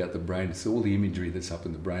 Everything is about the brain. It's all the imagery that's up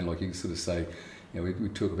in the brain. Like you can sort of say, we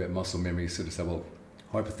talk about muscle memory, sort of say, well,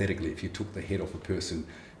 hypothetically, if you took the head off a person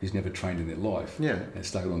who's never trained in their life and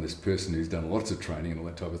stuck it on this person who's done lots of training and all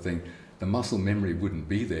that type of thing, the muscle memory wouldn't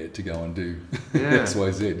be there to go and do X,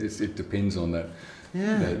 Y, Z. It depends on that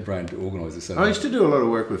brain to organise it. So I used to do a lot of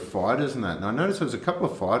work with fighters and that, and I noticed there was a couple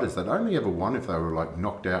of fighters that only ever won if they were like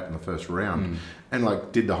knocked out in the first round and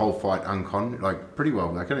like did the whole fight like pretty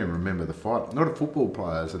well. I can't even remember the fight. A lot of football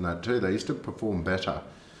players and that too, they used to perform better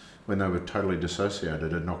when they were totally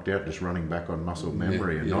dissociated and knocked out, just running back on muscle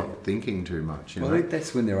memory and not thinking too much. Well,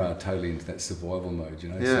 that's when they are totally into that survival mode,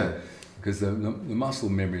 So, because the muscle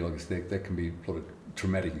memory, like I said, that can be a lot of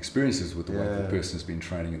traumatic experiences with the way the person's been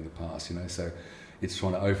training in the past, So it's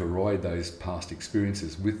trying to override those past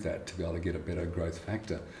experiences with that to be able to get a better growth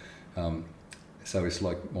factor. So it's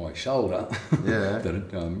like my shoulder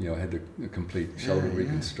that I had the complete shoulder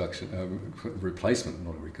reconstruction, replacement,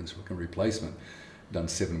 not a reconstruction, replacement, done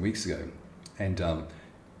 7 weeks ago. And,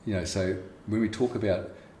 so when we talk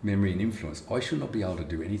about memory and influence, I should not be able to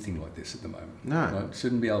do anything like this at the moment. No. I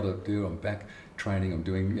shouldn't be able to do, I'm back training, I'm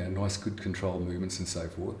doing nice, good controlled movements and so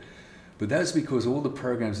forth. But that's because all the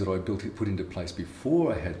programs that I put into place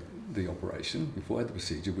before I had the operation, before I had the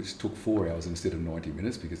procedure, which took 4 hours instead of 90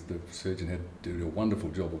 minutes because the surgeon had to do a wonderful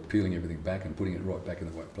job of peeling everything back and putting it right back in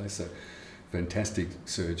the right place. So, fantastic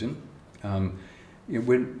surgeon.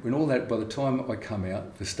 When all that, by the time I come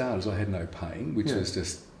out, for starters, I had no pain, which was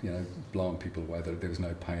just, blowing people away that there was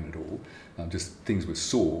no pain at all. Just things were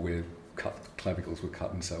sore where clavicles were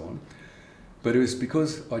cut and so on. But it was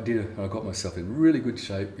because I got myself in really good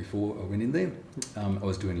shape before I went in there. I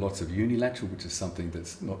was doing lots of unilateral, which is something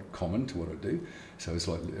that's not common to what I do. So it's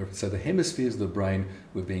so the hemispheres of the brain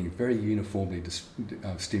were being very uniformly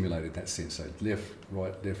stimulated in that sense. So left,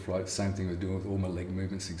 right, same thing I was doing with all my leg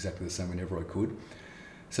movements, exactly the same whenever I could.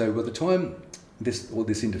 So by the time all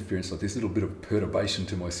this interference, like this little bit of perturbation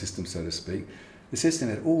to my system, so to speak, the system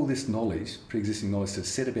had all this knowledge, pre-existing knowledge, to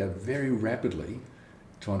set about very rapidly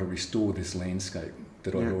trying to restore this landscape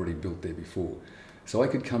that I'd already built there before. So I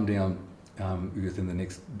could come down within the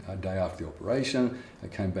next day after the operation. I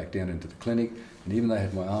came back down into the clinic, and even though I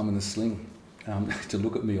had my arm in the sling, to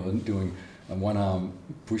look at me, I was doing one-arm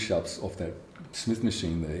push-ups off that Smith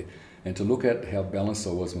machine there, and to look at how balanced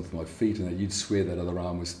I was with my feet, and that you'd swear that other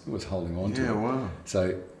arm was holding on to it. Wow.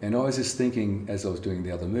 So, and I was just thinking, as I was doing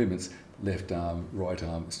the other movements, left arm, right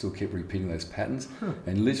arm, still kept repeating those patterns.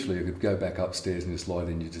 And literally I could go back upstairs and just lie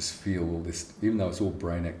there and you just feel all this, even though it's all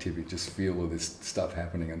brain activity, just feel all this stuff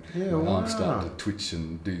happening, and my arms starting to twitch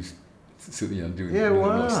and doing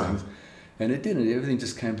nice things. And it didn't, everything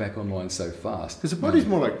just came back online so fast. Because the body's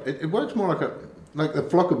more like, it works more like a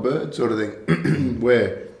flock of birds sort of thing,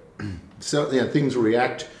 where things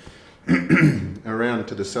react around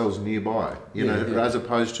to the cells nearby, as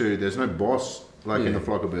opposed to there's no boss in the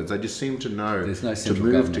flock of birds. They just seem to know there's no to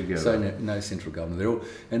move government. together. So no central government. They're all,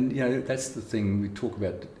 and that's the thing we talk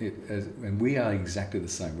about it as, and we are exactly the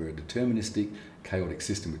same. We're a deterministic, chaotic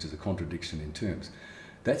system, which is a contradiction in terms.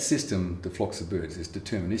 That system, the flocks of birds, is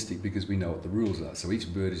deterministic because we know what the rules are. So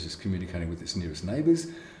each bird is just communicating with its nearest neighbours,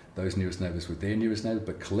 those nearest neighbours with their nearest neighbours,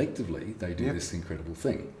 but collectively they do this incredible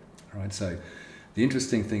thing. Right? So The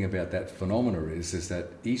interesting thing about that phenomena is that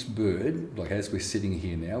each bird, like as we're sitting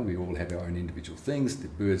here now, we all have our own individual things. The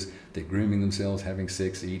birds, they're grooming themselves, having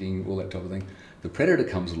sex, eating, all that type of thing. The predator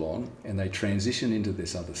comes along and they transition into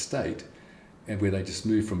this other state, and where they just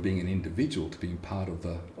move from being an individual to being part of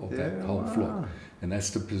that whole flock. And that's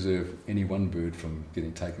to preserve any one bird from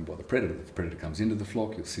getting taken by the predator. If the predator comes into the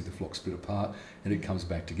flock, you'll see the flock split apart, and it comes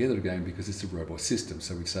back together again because it's a robust system.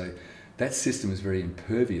 So we'd say that system is very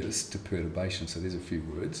impervious to perturbation. So there's a few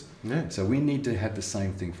words. Yeah. So we need to have the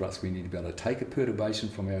same thing for us. We need to be able to take a perturbation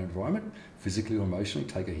from our environment, physically or emotionally,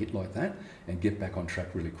 take a hit like that, and get back on track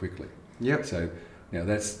really quickly. Yep. So now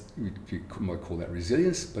that's, you might call that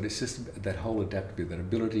resilience, but it's just that whole adaptability, that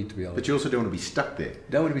ability to be able But you also don't want to be stuck there.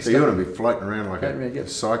 Don't want to be So stuck. you want to be floating around like Yep. a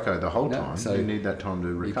psycho the whole No, time. so you need that time to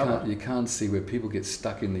recover. You can't see where people get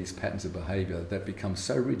stuck in these patterns of behaviour that become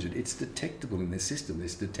so rigid. It's detectable in their system.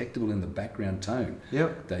 It's detectable in the background tone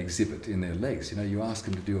Yep. they exhibit in their legs. You know, you ask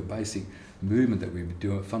them to do a basic movement that we would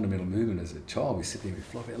do, a fundamental movement as a child. We sit there and we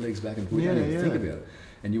flop our legs back and we don't even think about it.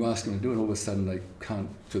 And you ask them to do it, all of a sudden they can't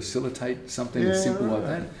facilitate something as simple like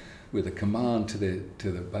that with a command to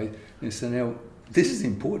the base. And so now this is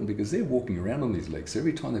important because they're walking around on these legs. So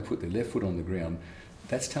every time they put their left foot on the ground,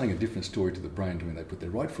 that's telling a different story to the brain to when they put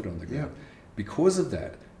their right foot on the ground. Because of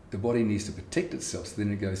that, the body needs to protect itself, so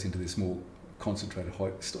then it goes into this more concentrated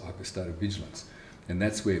hyper state of vigilance. And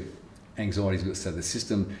that's where anxiety is. So the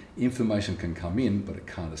system, information can come in, but it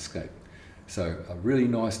can't escape. So a really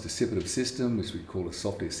nice dissipative system, which we call a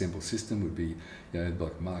softly assembled system, would be, you know,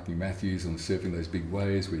 like Marky Matthews on surfing those big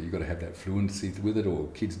waves where you've got to have that fluency with it, or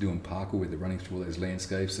kids doing parkour where they're running through all those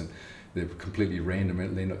landscapes and they're completely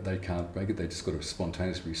random, they can't make it, they just got to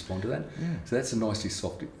spontaneously respond to that. So that's a nicely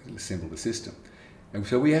softly assembled system. And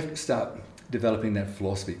so we have to start developing that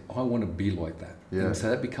philosophy. I want to be like that. And so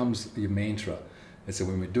that becomes your mantra. And so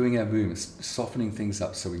when we're doing our movements, softening things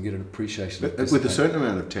up so we can get an appreciation. But with a certain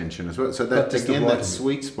amount of tension as well. So that, again, that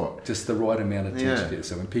sweet spot. Just the right amount of tension. Yeah.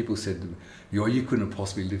 So when people said to me, you couldn't have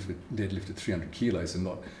possibly deadlifted 300 kilos and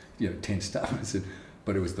not, 10 stuff, I said,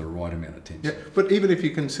 but it was the right amount of tension. Yeah, but even if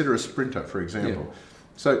you consider a sprinter, for example,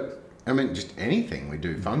 so, I mean, just anything we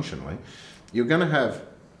do functionally, you're going to have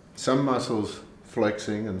some muscles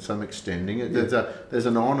flexing and some extending. There's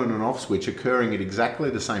an on and an off switch occurring at exactly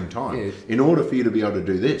the same time. Yeah. In order for you to be able to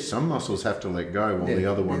do this, some muscles have to let go while the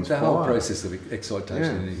other ones fire. The whole process of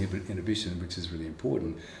excitation and inhibition, which is really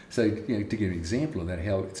important. So, to give an example of that,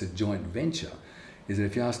 how it's a joint venture, is that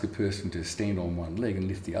if you ask a person to stand on one leg and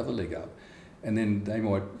lift the other leg up, and then they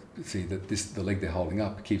might see that the leg they're holding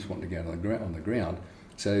up keeps wanting to go on the ground,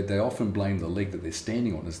 so they often blame the leg that they're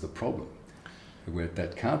standing on as the problem. Where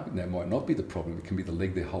that might not be the problem. It can be the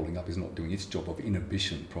leg they're holding up is not doing its job of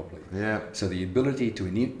inhibition properly. Yeah. So the ability to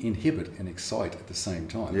inhibit and excite at the same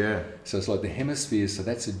time. Yeah. So it's like the hemispheres. So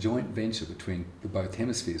that's a joint venture between both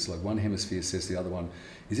hemispheres. Like one hemisphere says to the other one,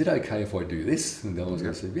 "Is it okay if I do this?" And the other one's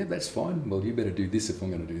going to say, "Yeah, that's fine. Well, you better do this if I'm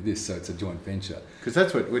going to do this." So it's a joint venture. Because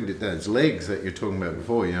that's what those legs that you're talking about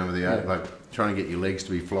before. Like trying to get your legs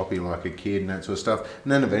to be floppy like a kid and that sort of stuff.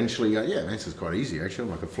 And then eventually you go, this is quite easy actually,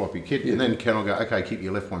 I'm like a floppy kid. And then Ken will go, okay, keep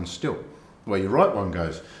your left one still while your right one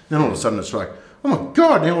goes. Then all of a sudden it's like, oh my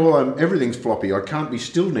God, now everything's floppy. I can't be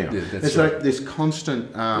still now. Yeah, it's right. Like this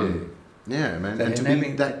constant, man. And to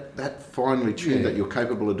be that finely tuned that you're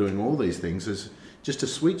capable of doing all these things is just a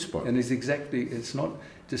sweet spot. And it's not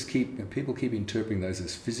just people keep interpreting those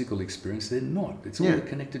as physical experience. They're not. It's all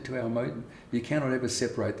connected to our emotion. You cannot ever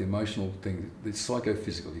separate the emotional thing. It's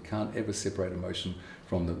psychophysical. You can't ever separate emotion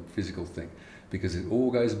from the physical thing, because it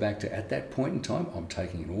all goes back to, at that point in time, I'm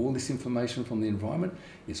taking in all this information from the environment.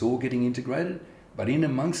 It's all getting integrated, but in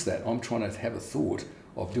amongst that, I'm trying to have a thought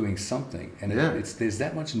of doing something, and there's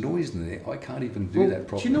that much noise in there. I can't even do that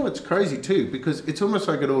properly. Do you know what's crazy too? Because it's almost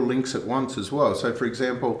like it all links at once as well. So, for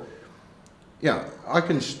example, I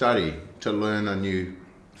can study to learn a new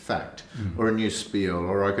fact or a new spiel,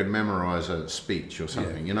 or I could memorize a speech or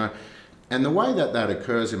something, And the way that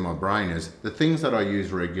occurs in my brain is the things that I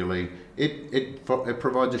use regularly, it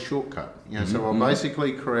provides a shortcut. So I'll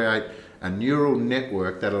basically create a neural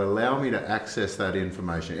network that'll allow me to access that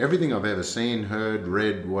information. Everything I've ever seen, heard,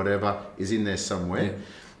 read, whatever, is in there somewhere.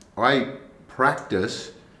 I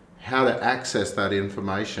practice how to access that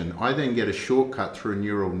information. I then get a shortcut through a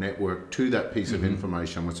neural network to that piece of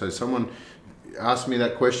information. So someone asks me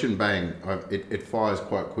that question, bang, it fires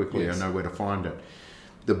quite quickly. I know where to find it.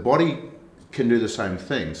 The body can do the same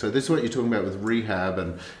thing. So this is what you're talking about with rehab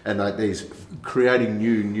and like these creating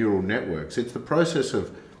new neural networks. It's the process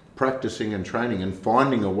of practicing and training and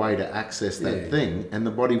finding a way to access that thing, and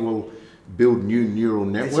the body will build new neural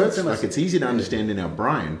networks. so much, Like it's easy to understand in our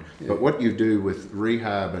brain, but what you do with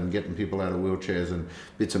rehab and getting people out of wheelchairs and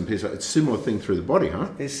bits and pieces, it's a similar thing through the body, huh?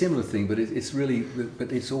 It's a similar thing, but it's really,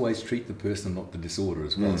 but it's always treat the person, not the disorder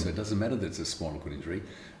as well. So it doesn't matter that it's a spinal cord injury.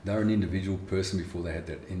 They're an individual person before they had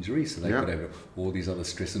that injury, so they could have all these other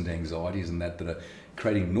stress and anxieties and that are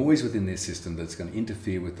creating noise within their system that's going to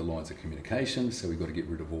interfere with the lines of communication. So we've got to get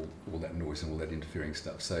rid of all that noise and all that interfering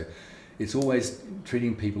stuff. So it's always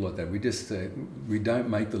treating people like that. We just we don't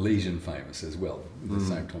make the lesion famous as well, the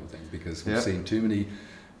same type of thing, because we've seen too many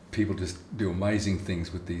people just do amazing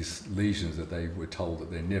things with these lesions that they were told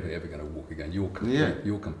that they're never ever going to walk again.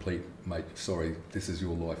 You're complete, mate. Sorry, this is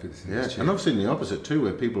your life. And I've seen the opposite too,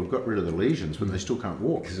 where people have got rid of the lesions, but they still can't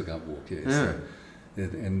walk. Because they can't walk, So,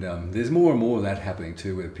 and there's more and more of that happening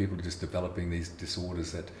too, where people are just developing these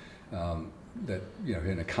disorders that and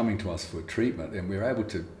are coming to us for treatment, and we're able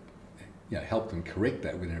to help them correct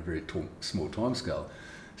that within a very small time scale.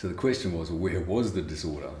 So the question was, well, where was the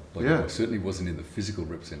disorder? It certainly wasn't in the physical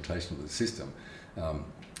representation of the system,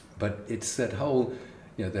 but it's that whole,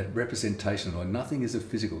 that representation. Like nothing is a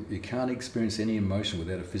physical. You can't experience any emotion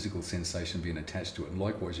without a physical sensation being attached to it. And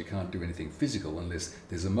likewise, you can't do anything physical unless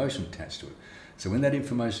there's emotion attached to it. So when that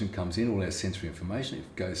information comes in, all our sensory information,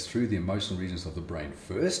 it goes through the emotional regions of the brain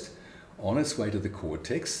first, on its way to the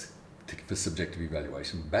cortex for subjective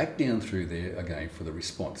evaluation, back down through there again for the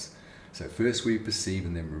response. So first we perceive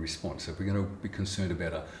and then we respond. So if we're going to be concerned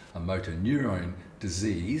about a motor neuron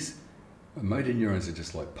disease, motor neurons are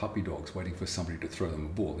just like puppy dogs waiting for somebody to throw them a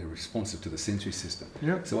ball. They're responsive to the sensory system.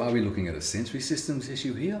 Yep. So are we looking at a sensory systems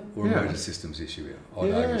issue here or a motor systems issue here?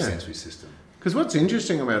 I'd argue a sensory system. Because what's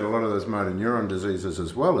interesting about a lot of those motor neuron diseases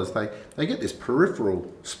as well is they get this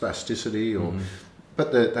peripheral spasticity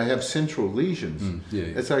but they have central lesions.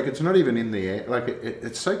 It's like it's not even in the air. Like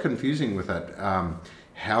it's so confusing with that.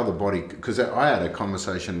 How the body, because I had a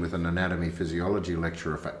conversation with an anatomy physiology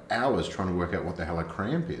lecturer for hours trying to work out what the hell a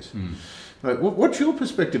cramp is. Like, what's your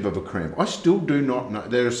perspective of a cramp? I still do not know.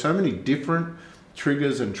 There are so many different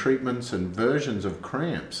triggers and treatments and versions of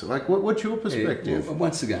cramps. Like, what's your perspective? Well,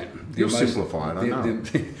 once again, you'll simplify it, I know.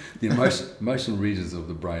 The emotional regions of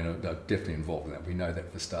the brain are definitely involved in that. We know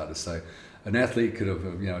that for starters. So an athlete could have,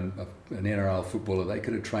 an NRL footballer, they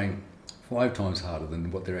could have trained 5 times harder than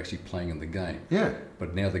what they're actually playing in the game.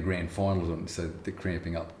 But now the grand finals on, so the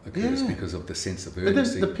cramping up occurs because of the sense of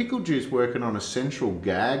urgency. But the pickle juice working on a central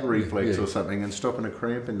gag reflex or something and stopping a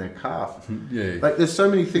cramp in their calf. Like there's so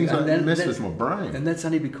many things that mess with my brain. And that's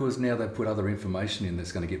only because now they've put other information in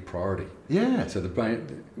that's going to get priority. So the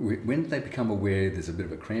brain, when they become aware there's a bit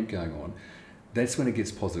of a cramp going on, that's when it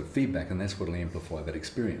gets positive feedback, and that's what will amplify that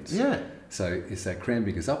experience. So it's that cramp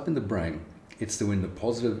because up in the brain, it's when the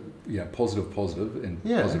positive, positive and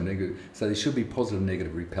positive, negative. So there should be positive,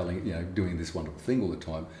 negative repelling, doing this wonderful thing all the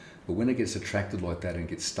time. But when it gets attracted like that and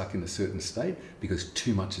gets stuck in a certain state, because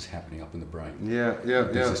too much is happening up in the brain.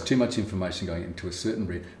 There's too much information going into a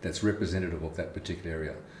certain that's representative of that particular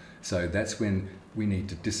area. So that's when we need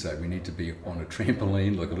to dissociate. We need to be on a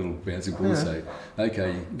trampoline, like a little bouncy ball, and say,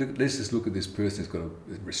 okay, let's just look at this person. It's got a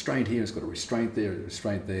restraint here, it's got a restraint there, a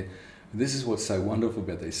restraint there. This is what's so wonderful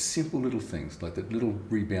about these simple little things, like that little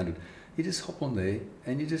rebounded. You just hop on there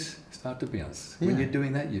and you just start to bounce. When you're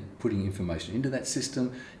doing that, you're putting information into that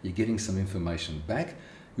system, you're getting some information back.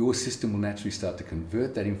 Your system will naturally start to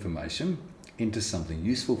convert that information into something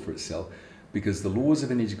useful for itself, because the laws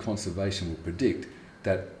of energy conservation will predict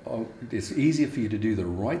that it's easier for you to do the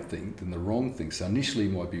right thing than the wrong thing. So initially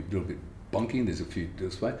it might be a little bit bunking, there's a few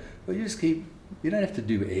this way, but you just keep. You don't have to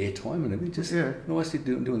do airtime and everything, just nicely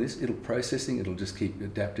doing this. It'll just keep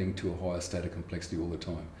adapting to a higher state of complexity all the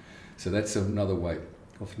time. So that's another way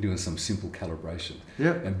of doing some simple calibration.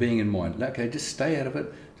 And being in mind, okay, just stay out of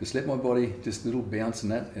it, just let my body, just little bounce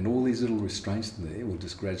and that, and all these little restraints in there will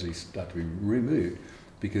just gradually start to be removed,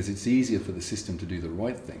 because it's easier for the system to do the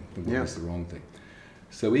right thing than what is the wrong thing.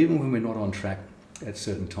 So even when we're not on track at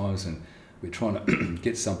certain times and we're trying to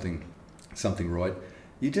get something right,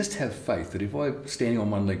 you just have faith that if I'm standing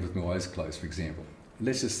on one leg with my eyes closed, for example,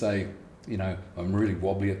 let's just say, I'm really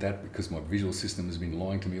wobbly at that because my visual system has been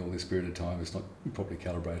lying to me all this period of time, it's not properly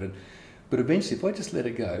calibrated. But eventually, if I just let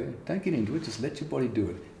it go, don't get into it, just let your body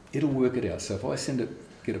do it. It'll work it out. So if I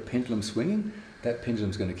get a pendulum swinging, that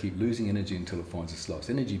pendulum's going to keep losing energy until it finds its lowest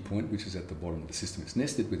energy point, which is at the bottom of the system it's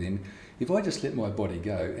nested within. If I just let my body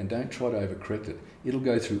go and don't try to overcorrect it, it'll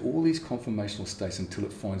go through all these conformational states until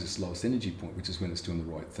it finds its lowest energy point, which is when it's doing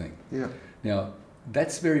the right thing. Now,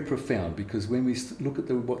 that's very profound, because when we look at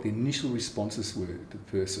what the initial responses were to the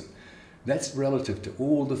person, That's relative to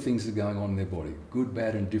all the things that are going on in their body, good,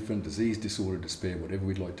 bad, and different, disease, disorder, despair, whatever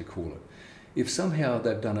we'd like to call it. If somehow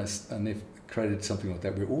they've done and they've created something like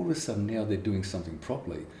that, where all of a sudden now they're doing something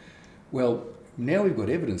properly, well, now we've got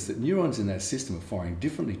evidence that neurons in that system are firing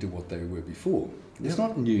differently to what they were before. It's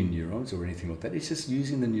not new neurons or anything like that. It's just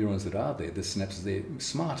using the neurons that are there, the synapses there,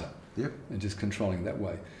 smarter, and just controlling that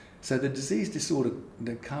way. So the disease disorder,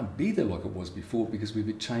 that can't be there like it was before because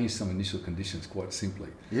we've changed some initial conditions quite simply.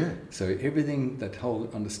 So everything, that whole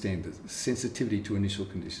understand the sensitivity to initial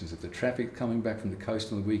conditions. If the traffic coming back from the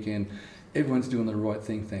coast on the weekend, everyone's doing the right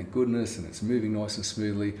thing, thank goodness, and it's moving nice and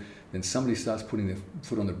smoothly. Then somebody starts putting their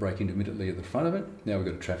foot on the brake intermittently at the front of it. Now we've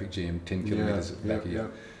got a traffic jam 10 kilometres back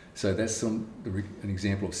here. So that's an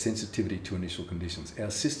example of sensitivity to initial conditions.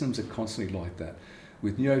 Our systems are constantly like that.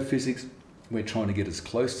 With neurophysics, we're trying to get as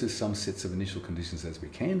close to some sets of initial conditions as we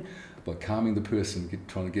can by calming the person,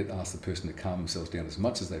 ask the person to calm themselves down as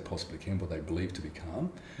much as they possibly can, what they believe to be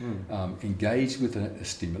calm. Engage with a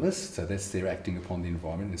stimulus, so that's they're acting upon the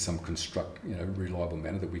environment in some reliable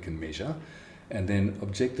manner that we can measure. And then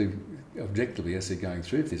objectively, as they're going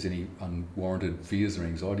through, if there's any unwarranted fears or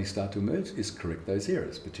anxiety start to emerge, is correct those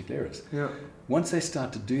errors, particular errors. Once they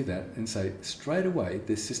start to do that and say, straight away,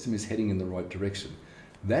 their system is heading in the right direction.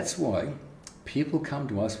 That's why people come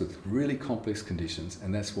to us with really complex conditions,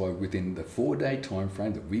 and that's why within the 4-day time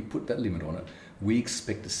frame that we put that limit on it, we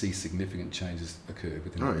expect to see significant changes occur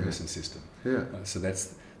within the person's system. So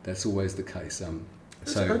that's always the case.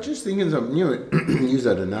 So I'm just thinking something new. Use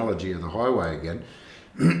that analogy of the highway again.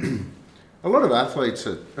 A lot of athletes,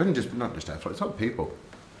 not just athletes, not people.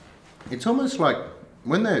 It's almost like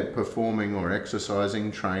when they're performing or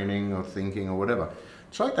exercising, training or thinking or whatever,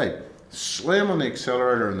 it's like they slam on the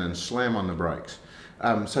accelerator and then slam on the brakes.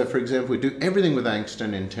 So for example, we do everything with angst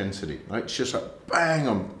and intensity. Right? It's just like, bang,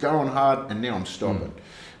 I'm going hard and now I'm stopping.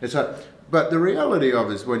 It's like, but the reality of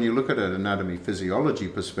it is when you look at an anatomy physiology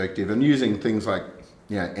perspective and using things like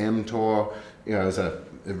mTOR, as a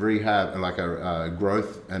rehab, like a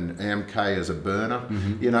growth, and AMK as a burner,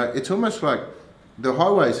 it's almost like the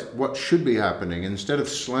highways, what should be happening, instead of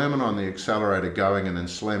slamming on the accelerator going and then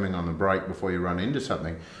slamming on the brake before you run into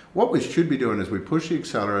something, what we should be doing is we push the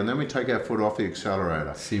accelerator and then we take our foot off the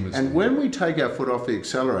accelerator. Seamlessly. And when we take our foot off the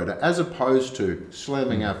accelerator, as opposed to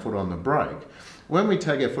slamming our foot on the brake, when we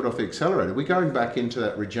take our foot off the accelerator, we're going back into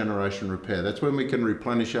that regeneration repair. That's when we can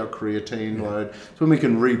replenish our creatine load. It's when we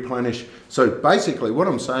can replenish. So basically what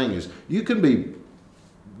I'm saying is you can be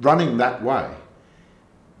running that way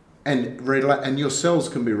and your cells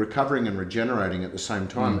can be recovering and regenerating at the same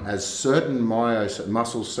time as certain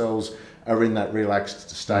muscle cells are in that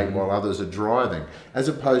relaxed state while others are driving, as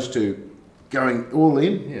opposed to going all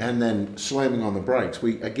in and then slamming on the brakes.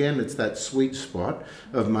 It's that sweet spot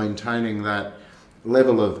of maintaining that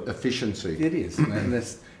level of efficiency. It is, and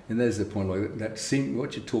there's the point. Like that,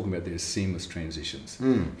 what you're talking about there is seamless transitions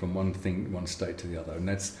from one state to the other, and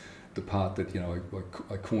that's the part that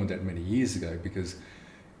I coined that many years ago, because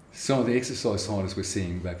some of the exercise scientists were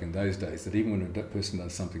seeing back in those days that even when a person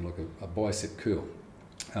does something like a bicep curl,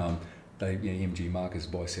 they EMG markers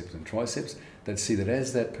biceps and triceps, they'd see that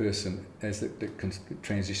as that person, as the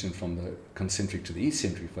transition from the concentric to the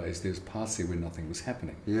eccentric phase, there's parts there where nothing was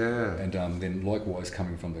happening. And then likewise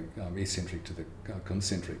coming from the eccentric to the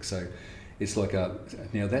concentric. So it's like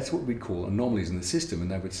now that's what we'd call anomalies in the system,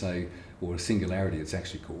 and they would say, or a singularity it's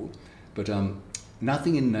actually called. But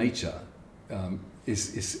nothing in nature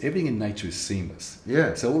everything in nature is seamless.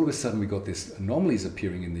 So all of a sudden we got this anomalies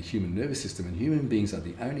appearing in the human nervous system, and human beings are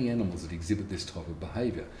the only animals that exhibit this type of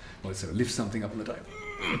behaviour. Like, so lift something up in the day,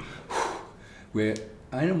 where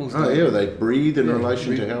animals they breathe in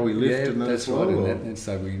relation to how we lift, and that's right. And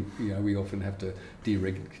so we often have to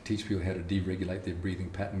teach people how to deregulate their breathing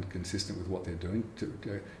pattern consistent with what they're doing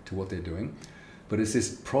to what they're doing. But it's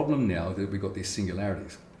this problem now that we've got these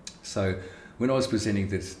singularities. So when I was presenting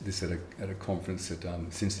this at a conference at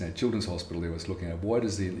Cincinnati Children's Hospital, I was looking at why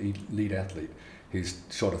does the elite athlete who's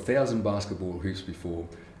shot 1,000 basketball hoops before,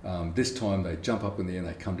 this time they jump up in the air and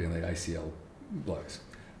they come down, the ACL blows.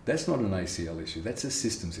 That's not an ACL issue, that's a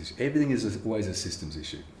systems issue. Everything is always a systems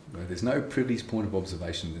issue. There's no privileged point of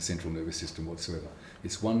observation in the central nervous system whatsoever.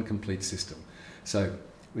 It's one complete system. So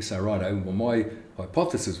we say, well, my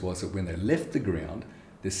hypothesis was that when they left the ground,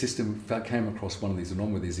 the system came across one of these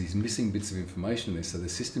anomalies. There's these missing bits of information there, so the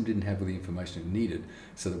system didn't have all the information it needed,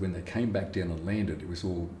 so that when they came back down and landed,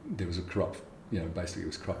 there was a corrupt, basically it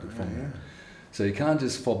was corrupted from there. So you can't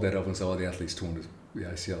just fob that off and say, the athlete's torn the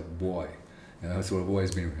ACL. Why? That's what I've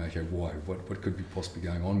always been, okay, why? What could be possibly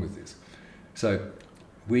going on with this? So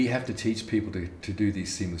we have to teach people to do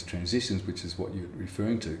these seamless transitions, which is what you're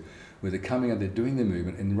referring to, where they're coming out, they're doing their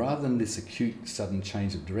movement, and rather than this acute sudden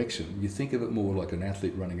change of direction, you think of it more like an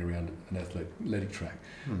athlete running around an athletic track.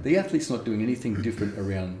 The athlete's not doing anything different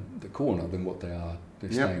around the corner than what they are.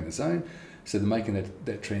 They're staying in the zone. So they're making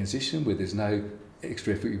that transition where there's no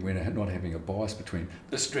extra effort. We're not having a bias between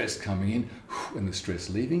the stress coming in and the stress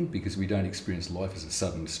leaving, because we don't experience life as a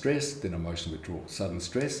sudden stress, then emotional withdrawal. Sudden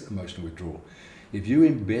stress, emotional withdrawal. If you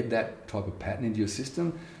embed that type of pattern into your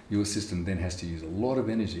system then has to use a lot of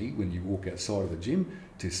energy when you walk outside of the gym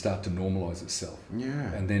to start to normalise itself.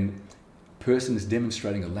 Yeah. And then person is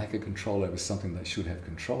demonstrating a lack of control over something they should have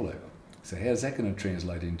control over. So how's that going to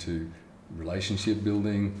translate into relationship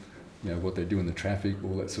building, what they do in the traffic,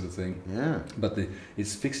 all that sort of thing? Yeah. But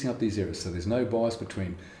it's fixing up these areas. So there's no bias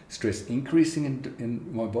between stress increasing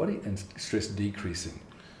in my body and stress decreasing.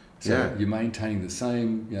 So you're maintaining the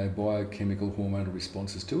same biochemical hormonal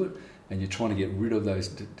responses to it, and you're trying to get rid of those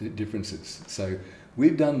differences. So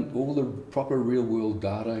we've done all the proper real world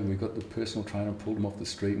data, and we've got the personal trainer, pulled them off the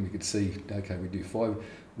street, and we could see, okay, we do 5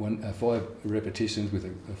 repetitions with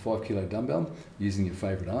a 5 kilo dumbbell using your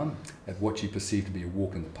favourite arm at what you perceive to be a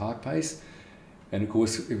walk in the park pace. And of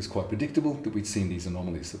course, it was quite predictable that we'd seen these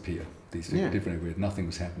anomalies appear, these different where nothing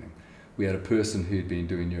was happening. We had a person who'd been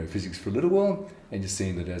doing neurophysics for a little while, and you're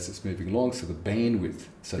seeing that as it's moving along, so the bandwidth,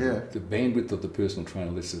 the bandwidth of the personal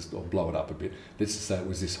trainer, I'll blow it up a bit, let's just say it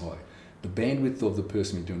was this high. The bandwidth of the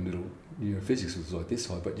person who's doing little neurophysics was like this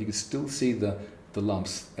high, but you could still see the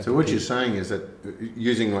lumps. So what you're saying is that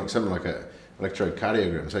using like something like a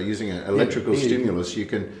electrocardiogram, so using an electrical stimulus,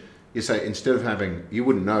 you say instead of having, you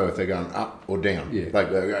wouldn't know if they're going up or down. Yeah. Like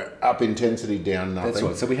they go up intensity, down nothing. That's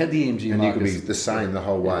right. So we had the EMG markers. And you could be the same the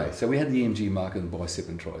whole way. So we had the EMG marker in the bicep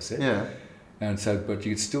and tricep. Yeah. And so, but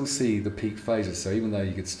you could still see the peak phases. So even though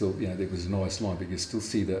you could still, there was a nice line, but you could still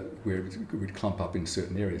see that where it would clump up in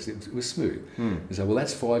certain areas. It was smooth. And so, well,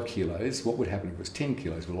 that's 5 kilos. What would happen if it was 10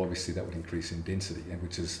 kilos? Well, obviously that would increase in density,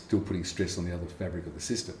 which is still putting stress on the other fabric of the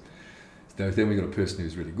system. So then we got a person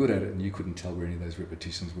who's really good at it, and you couldn't tell where any of those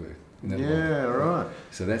repetitions were. Right.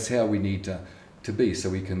 So that's how we need to be. So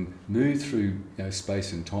we can move through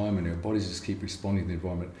space and time, and our bodies just keep responding to the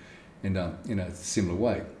environment in a similar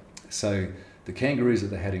way. So the kangaroos that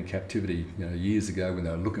they had in captivity, years ago when they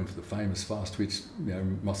were looking for the famous fast twitch,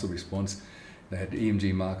 muscle response, they had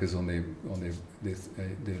EMG markers on their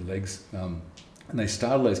legs, and they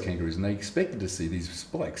startled those kangaroos, and they expected to see these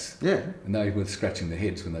spikes. Yeah. And they were scratching their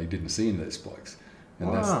heads when they didn't see any of those spikes.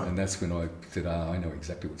 And that's when I said, I know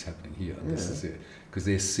exactly what's happening here. This is it, because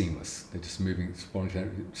they're seamless. They're just moving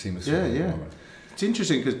spontaneously, seamless. Yeah. It's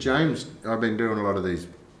interesting because James, I've been doing a lot of these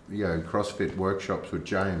CrossFit workshops with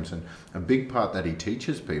James, and a big part that he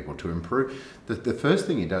teaches people to improve, the first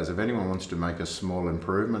thing he does, if anyone wants to make a small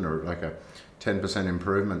improvement or like a 10%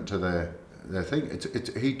 improvement to their thing,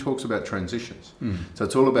 he talks about transitions. So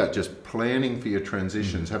it's all about just planning for your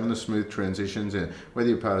transitions, having the smooth transitions, and whether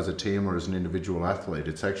you're part of a team or as an individual athlete,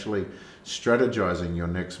 it's actually strategizing your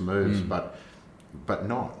next moves, but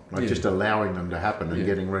not just allowing them to happen and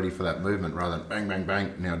getting ready for that movement rather than bang, bang,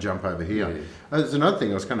 bang, now jump over here. There's another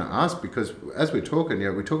thing I was going to ask, because as we're talking,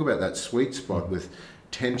 we talk about that sweet spot with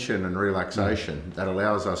tension and relaxation that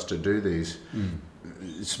allows us to do these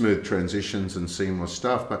smooth transitions and seamless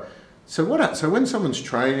stuff. But so when someone's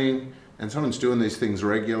training and someone's doing these things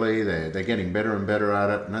regularly, they're getting better and better at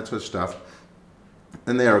it and that sort of stuff,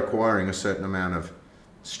 and they're acquiring a certain amount of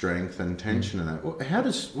strength and tension and that.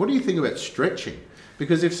 What do you think about stretching?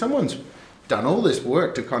 Because if someone's done all this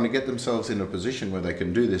work to kind of get themselves in a position where they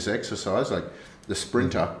can do this exercise, like the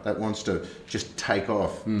sprinter that wants to just take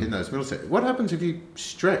off in those milliseconds, what happens if you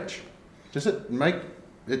stretch? Does it make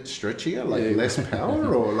it stretchier, less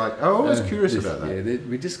power, or I'm always curious about that. Yeah,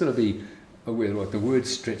 we just got to be aware. Like the word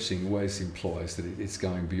stretching always implies that it's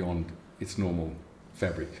going beyond its normal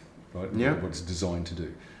fabric, right? Yeah. What it's designed to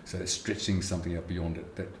do. So it's stretching something out beyond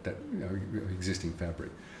it, that existing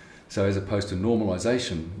fabric. So as opposed to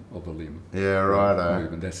normalisation of a limb,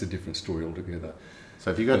 movement, that's a different story altogether. So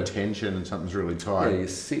if you've got tension and something's really tight... Yeah, you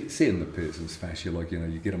see it in the person's fascia,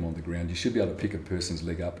 you get them on the ground. You should be able to pick a person's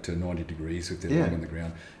leg up to 90 degrees with their leg on the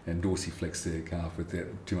ground and dorsiflex their calf without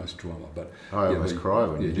too much trauma. But I almost cry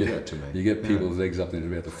when you do that to me. You get people's legs up there at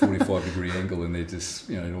about the 45-degree angle, and they're just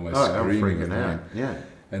almost screaming with pain. Yeah.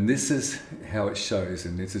 And this is how it shows,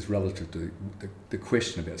 and this is relative to the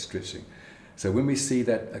question about stretching. So when we see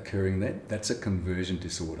that occurring, that's a conversion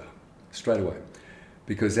disorder, straight away.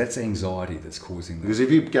 Because that's anxiety that's causing that. Because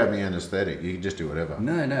if you gave me anaesthetic, you could just do whatever.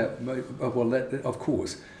 No. Well, of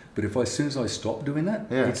course. But as soon as I stop doing that,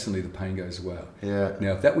 Yeah. instantly the pain goes away. Yeah.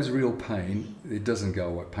 Now, if that was real pain, it doesn't go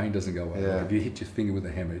away. Pain doesn't go away. Yeah. Like if you hit your finger with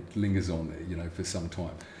a hammer, it lingers on there, for some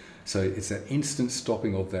time. So it's that instant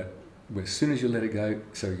stopping of that, where as soon as you let it go,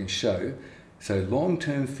 so you can show. So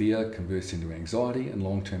long-term fear converts into anxiety, and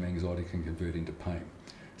long-term anxiety can convert into pain.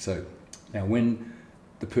 So now when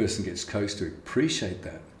the person gets coached to appreciate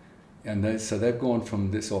that, and so they've gone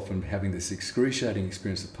from this often having this excruciating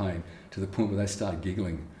experience of pain to the point where they start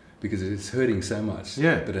giggling because it's hurting so much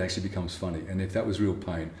that it actually becomes funny. And if that was real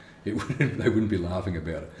pain, they wouldn't be laughing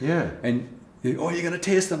about it. Yeah. And you're going to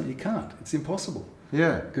tear something. You can't. It's impossible.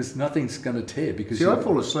 Yeah. Because nothing's going to tear. Because I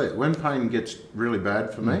fall asleep when pain gets really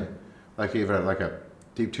bad for me. Like either like a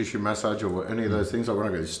deep tissue massage or any of those things. Like when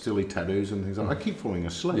I go silly tattoos and things, I keep falling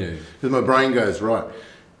asleep because my brain goes, right,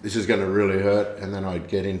 this is going to really hurt, and then I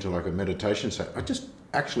get into like a meditation state. I just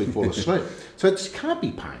actually fall asleep. So it can't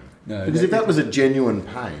be pain. No, because if that was a genuine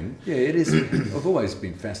pain... Yeah, it is. I've always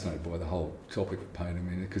been fascinated by the whole topic of pain. I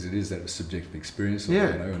mean, because it is that subjective experience,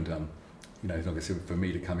 and like I said, for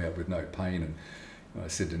me to come out with no pain, and I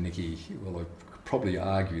said to Nikki, well, I'd probably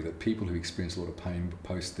argue that people who experience a lot of pain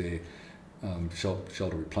post their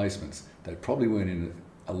shoulder replacements, they probably weren't in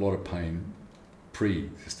a lot of pain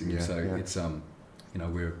pre-existing. It's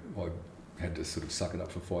where I had to sort of suck it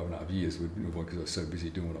up for 5.5 years because I was so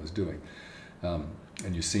busy doing what I was doing.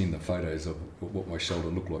 And you've seen the photos of what my shoulder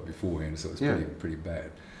looked like beforehand, so it's pretty bad.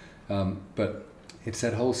 But it's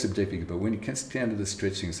that whole subjective. But when it gets down to the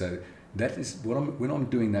stretching, so that is when I'm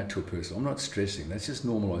doing that to a person, I'm not stretching. That's just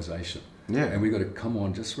normalisation. Yeah. And we've got to come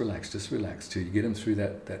on, just relax till you get them through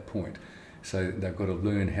that point. So they've got to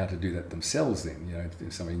learn how to do that themselves. Then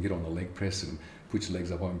if somebody can get on the leg press and put your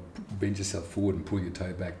legs up on, bend yourself forward and pull your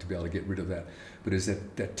toe back to be able to get rid of that. But it's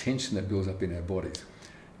that tension that builds up in our bodies.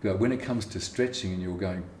 But when it comes to stretching and you're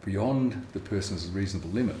going beyond the person's reasonable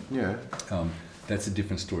limit, that's a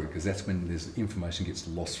different story, because that's when information gets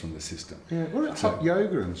lost from the system. Yeah, what about hot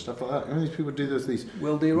yoga and stuff like that? These people do these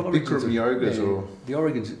Bikram yogas the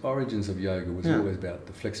origins of yoga was always about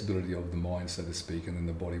the flexibility of the mind, so to speak, and then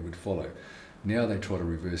the body would follow. Now they try to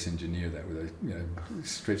reverse engineer that, where they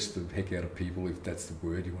stretch the heck out of people, if that's the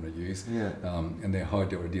word you want to use. Yeah. And their whole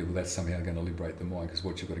idea, well, that's somehow going to liberate the mind, because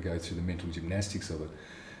what you've got to go through the mental gymnastics of it.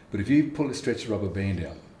 But if you stretch the rubber band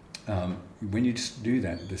out, when you just do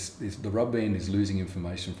that, the rubber band is losing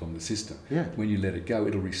information from the system. Yeah. When you let it go,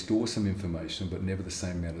 it'll restore some information, but never the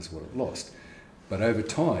same amount as what it lost. But over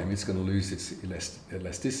time, it's going to lose its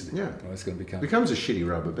elasticity. Yeah. It's going to becomes a shitty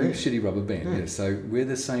rubber band. Shitty rubber band, yeah. So we're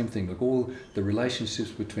the same thing. Like all the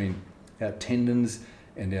relationships between our tendons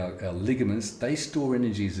and our ligaments, they store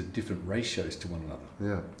energies at different ratios to one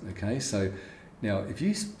another. Yeah. Okay, so now if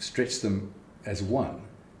you stretch them as one,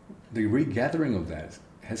 the regathering of that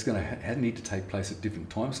has going to need to take place at different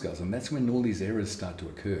timescales, and that's when all these errors start to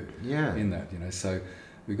occur. Yeah. In that, so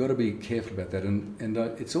we've got to be careful about that, and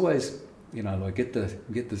it's always, like get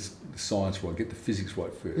the science right, get the physics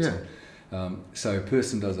right first. Yeah. So a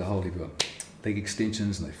person does a whole heap of leg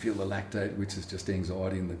extensions, and they feel the lactate, which is just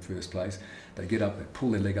anxiety in the first place. They get up, they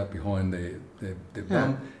pull their leg up behind their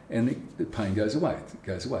bum, and the pain goes away. It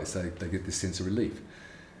goes away, so they get this sense of relief.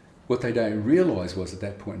 What they don't realise was at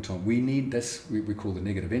that point in time, we call the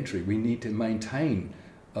negative entry. We need to maintain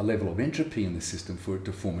a level of entropy in the system for it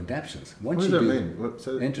to form adaptations. What does that mean?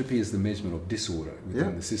 Entropy is the measurement of disorder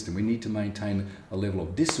within the system. We need to maintain a level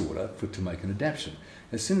of disorder to make an adaptation.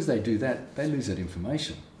 As soon as they do that, they lose that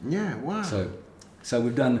information. Yeah, wow. So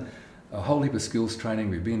we've done a whole heap of skills training.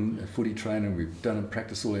 We've been a footy trainer. We've done and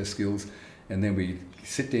practiced all our skills, and then we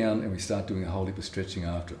sit down and we start doing a whole heap of stretching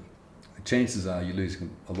after. Chances are you're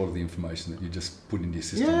losing a lot of the information that you just put into your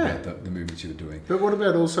system about the movements you were doing. But what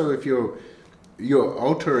about also if you're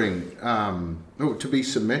altering to be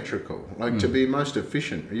symmetrical, to be most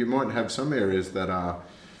efficient? You might have some areas that are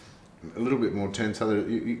a little bit more tense,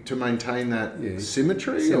 to maintain that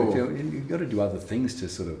symmetry. So you've got to do other things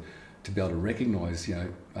to be able to recognise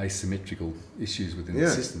asymmetrical issues within the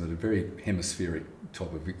system that are very hemispheric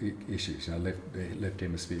type of issues. Left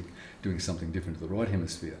hemisphere doing something different to the right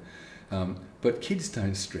hemisphere. But kids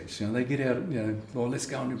don't stretch. They get out. Let's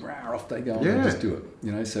go and off they go and they just do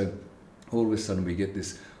it. So all of a sudden we get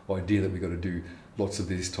this idea that we've got to do lots of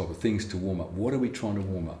these type of things to warm up. What are we trying to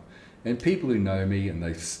warm up? And people who know me and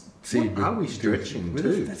they see. What are we stretching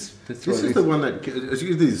too? That's this is the one that.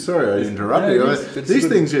 Excuse me. Sorry, I interrupted you. These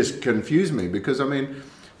things just confuse me because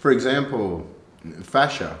for example,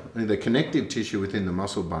 fascia, the connective tissue within the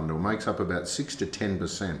muscle bundle, makes up about 6 to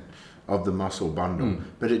 10% of the muscle bundle,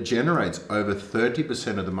 but it generates over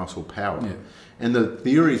 30% of the muscle power. Yeah. And the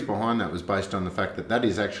theories behind that was based on the fact that that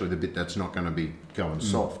is actually the bit that's not going to be going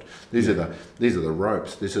soft. These are the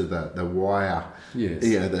ropes. This is the wire. Yes.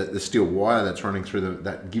 Yeah, the steel wire that's running through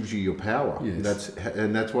that gives you your power. Yes.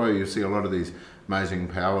 That's why you see a lot of these amazing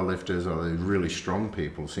power lifters or these really strong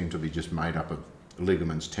people seem to be just made up of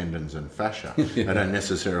ligaments, tendons and fascia. They don't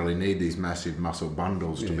necessarily need these massive muscle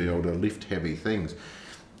bundles to be able to lift heavy things.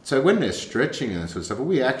 So when they're stretching and that sort of stuff, are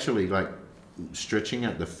we actually like stretching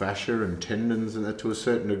out the fascia and tendons and that to a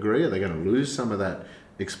certain degree? Are they going to lose some of that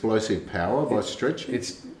explosive power by stretching?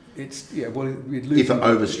 It's we're losing, if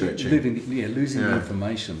overstretching. Losing the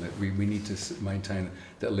information that we need to maintain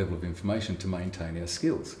that level of information to maintain our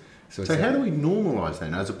skills. So how do we normalise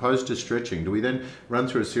then, as opposed to stretching? Do we then run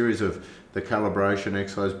through a series of the calibration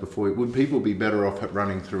exercise before? Would people be better off at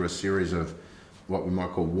running through a series of what we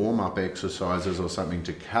might call warm-up exercises or something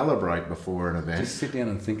to calibrate before an event? Just sit down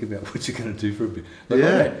and think about what you're going to do for a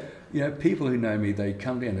bit. People who know me, they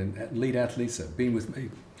come down and lead athletes have been with me.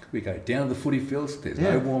 We go down to the footy fields. There's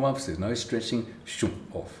no warm-ups. There's no stretching. Shoom,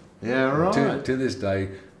 off. Yeah, right. To this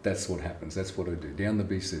day, that's what happens. That's what I do. Down the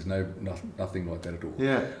beach, there's nothing like that at all.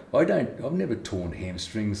 Yeah. I've never torn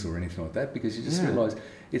hamstrings or anything like that, because you just realise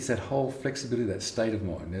it's that whole flexibility, that state of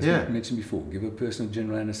mind. As I mentioned before, give a person a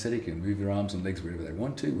general anaesthetic and move their arms and legs wherever they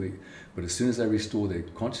want to. But as soon as they restore their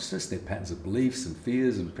consciousness, their patterns of beliefs and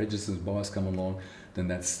fears and prejudices and bias come along, then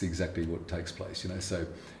that's exactly what takes place. So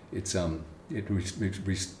it's it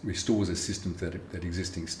restores a system to that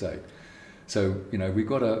existing state. So, we've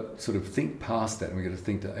got to sort of think past that, and we've got to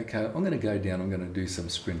think that, okay, I'm going to go down, I'm going to do some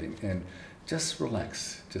sprinting, and just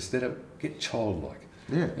relax. Just let it get childlike.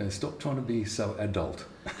 Yeah. Stop trying to be so adult.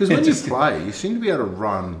 Because when you play, you seem to be able to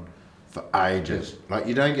run for ages. Yeah. Like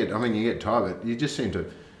you get tired, but you just seem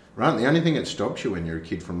to run. The only thing that stops you when you're a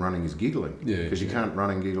kid from running is giggling. Yeah. Because you can't run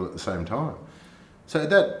and giggle at the same time. So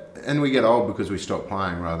and we get old because we stop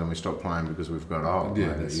playing rather than we stop playing because we've got old.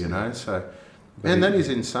 Yeah, maybe, So, and that is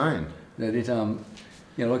insane. That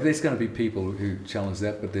there's going to be people who challenge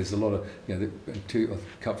that, but there's a lot of,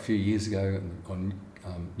 a few years ago on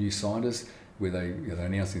New Scientists, where they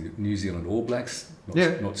announced the New Zealand All Blacks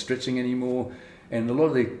not stretching anymore, and a lot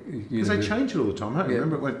of the because they change it all the time. Hey?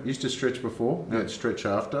 Remember it used to stretch before, now it's stretch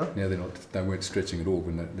after. Now they weren't stretching at all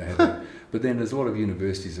when they had that. But then there's a lot of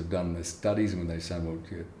universities have done the studies, and when they say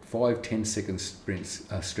 5-10 second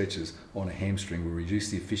stretches on a hamstring will reduce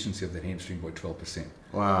the efficiency of that hamstring by 12%.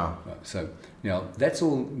 Wow. Right, so now that's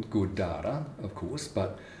all good data, of course,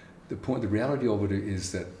 but the reality of it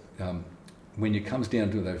is that when it comes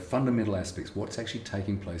down to the fundamental aspects, what's actually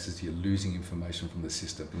taking place is you're losing information from the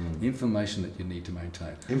system, information that you need to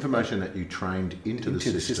maintain. Information that you trained into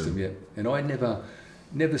the system. Yeah. And I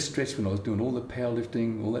never stretched when I was doing all the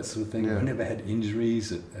powerlifting, all that sort of thing. Yeah. I never had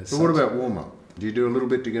injuries. But what about warm-up? Do you do a little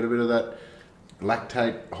bit to get a bit of that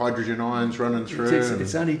lactate, hydrogen ions running through?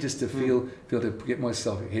 It's only just to feel to get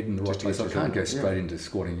myself head in the right place. I can't go straight into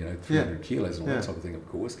squatting, 300 kilos and all that type of thing, of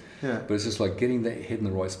course. Yeah. But it's just like getting that head in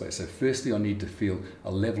the right space. So firstly, I need to feel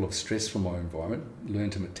a level of stress from my environment, learn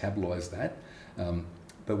to metabolise that.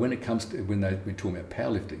 But when it comes to, we're talking about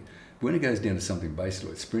powerlifting, when it goes down to something basic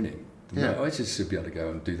like sprinting, I just should be able to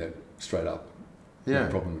go and do that straight up. No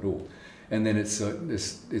problem at all. And then it's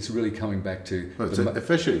really coming back to... Well,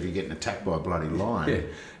 especially if you're getting attacked by a bloody lion. Yeah.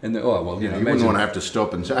 And you wouldn't want to have to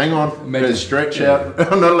stop and say, hang on, better stretch out.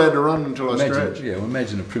 I'm not allowed to run until I stretch. Yeah,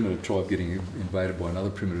 imagine a primitive tribe getting invaded by another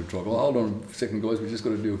primitive tribe. Well, hold on a second, guys, we've just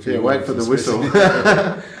got to do a few... Yeah, wait for the whistle.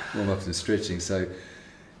 Warm up and stretching. So,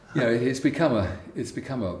 it's become a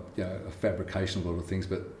fabrication of a lot of things,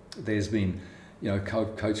 but there's been...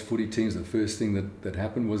 coach footy teams, the first thing that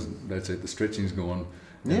happened was, that's it, the stretching's gone.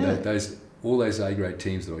 And all those A-grade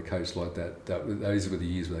teams that I coached like that, those were the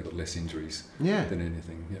years where they got less injuries than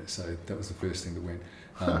anything. Yeah, so that was the first thing that went.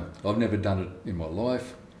 I've never done it in my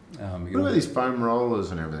life. What about these foam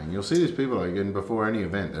rollers and everything? You'll see these people again before any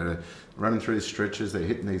event. They're running through the stretches. They're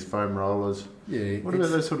hitting these foam rollers. Yeah. What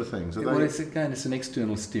about those sort of things? It's an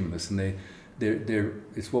external stimulus, and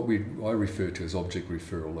it's what I refer to as object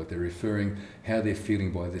referral. Like they're referring how they're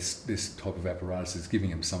feeling by this type of apparatus. It's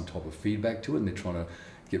giving them some type of feedback to it, and they're trying to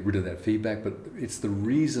get rid of that feedback. But it's the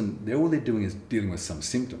reason all they're doing is dealing with some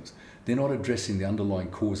symptoms. They're not addressing the underlying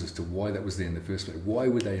cause as to why that was there in the first place. Why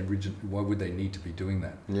would they need to be doing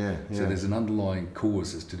that? Yeah. So there's an underlying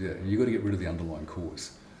cause as to do that, and you've got to get rid of the underlying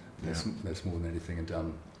cause. That's more than anything,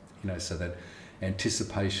 and so that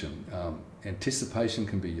Anticipation. Anticipation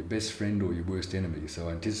can be your best friend or your worst enemy. So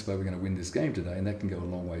I anticipate we're going to win this game today, and that can go a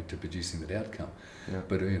long way to producing that outcome. Yeah.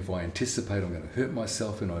 But if I anticipate I'm going to hurt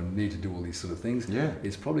myself and I need to do all these sort of things,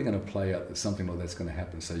 it's probably going to play out that something like that's going to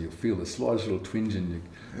happen. So you'll feel the slightest little twinge in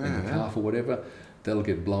your calf or whatever. That'll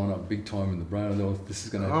get blown up big time in the brain. This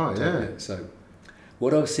is going to So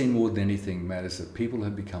what I've seen more than anything, Matt, is that people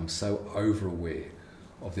have become so over-aware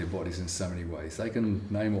of their bodies in so many ways. They can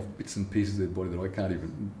name off bits and pieces of their body that I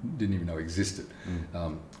didn't even know existed.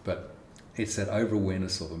 But it's that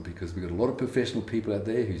over-awareness of them, because we've got a lot of professional people out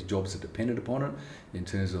there whose jobs are dependent upon it in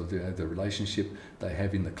terms of the relationship they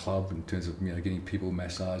have in the club, in terms of getting people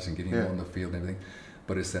massaged and getting them on the field and everything.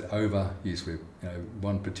 But it's that overuse where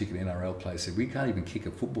one particular NRL player said, we can't even kick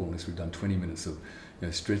a football unless we've done 20 minutes of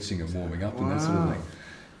stretching and warming up and that sort of thing.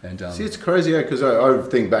 And see, it's crazy, because I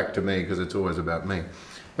think back to me, because it's always about me.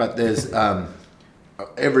 But there's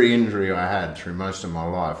every injury I had through most of my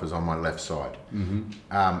life was on my left side.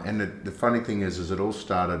 And the funny thing is it all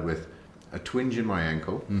started with a twinge in my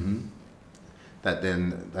ankle that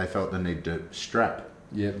then they felt the need to strap.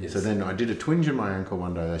 So then I did a twinge in my ankle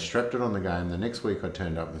one day. They strapped it on the game. The next week I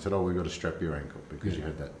turned up and they said, we've got to strap your ankle because you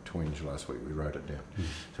had that twinge last week. We wrote it down. So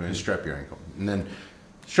we're going to strap your ankle. And then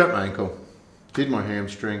strapped my ankle, did my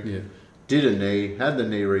hamstring, did a knee, had the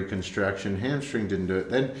knee reconstruction, hamstring didn't do it.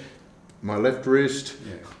 Then my left wrist,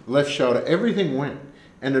 left shoulder, everything went.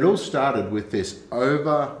 And it all started with this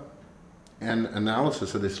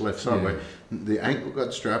analysis of this left side where the ankle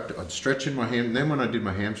got strapped, I'd stretch in my hand, and then when I did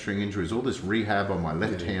my hamstring injuries, all this rehab on my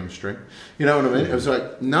left hamstring, you know what I mean? It was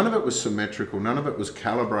like, none of it was symmetrical, none of it was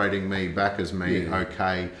calibrating me back as me,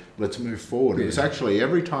 okay, let's move forward. It was actually,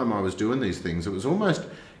 every time I was doing these things, it was almost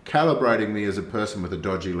calibrating me as a person with a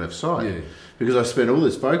dodgy left side, because I spent all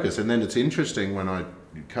this focus. And then it's interesting when I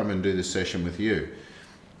come and do this session with you,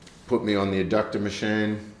 put me on the adductor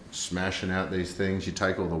machine, smashing out these things, you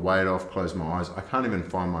take all the weight off, close my eyes, I can't even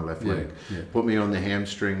find my left leg. Put me on the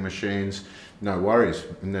hamstring machines, no worries.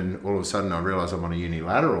 And then all of a sudden I realise I'm on a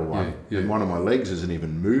unilateral one, and one of my legs isn't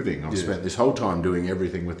even moving. I've spent this whole time doing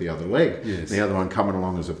everything with the other leg, the other one coming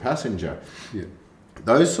along as a passenger.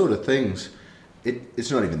 Those sort of things,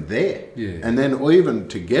 it's not even there. And then, or even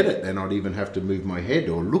to get it, then I'd even have to move my head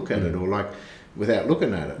or look at it, or like, without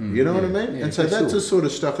looking at it. You know what I mean? And so that's the sort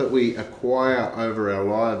of stuff that we acquire over our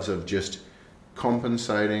lives of just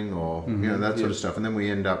compensating or, that sort of stuff. And then we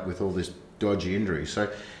end up with all this dodgy injury. So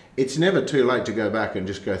it's never too late to go back and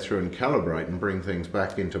just go through and calibrate and bring things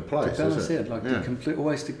back into place. To balance out, like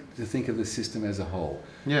always to think of the system as a whole.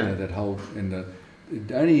 That whole, and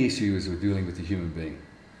the only issue is we're dealing with the human being.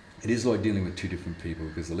 It is like dealing with two different people,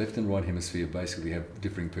 because the left and right hemisphere basically have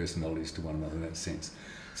differing personalities to one another in that sense.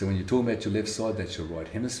 So when you're talking about your left side, that's your right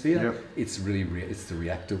hemisphere. It's really it's the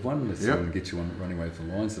reactive one. That's the one that gets you running away from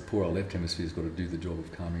lines. The poor old left hemisphere's got to do the job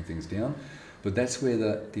of calming things down. But that's where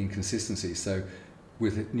the inconsistency. So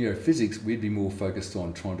with neurophysics, we'd be more focused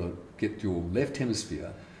on trying to get your left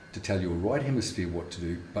hemisphere to tell your right hemisphere what to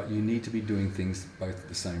do, but you need to be doing things both at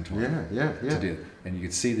the same time to do it. And you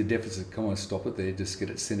can see the deficit. Come on, stop it there. Just get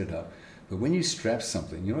it centered up. But when you strap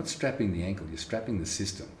something, you're not strapping the ankle, you're strapping the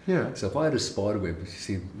system. So if I had a spider web, you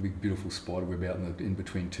see a big beautiful spider web out in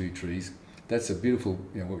between two trees, that's a beautiful,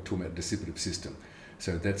 we're talking about dissipative system.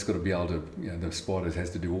 So that's got to be able to, the spider has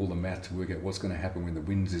to do all the math to work out what's going to happen when the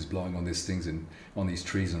wind is blowing on these things and on these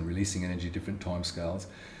trees and releasing energy at different time scales.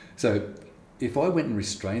 So if I went and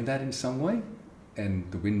restrained that in some way and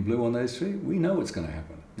the wind blew on those trees, we know what's going to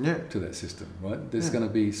happen to that system, right? There's going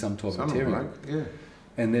to be some type of tearing.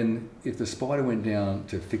 And then if the spider went down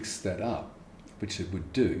to fix that up, which it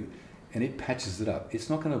would do, and it patches it up, it's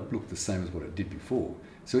not going to look the same as what it did before.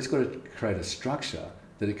 So it's got to create a structure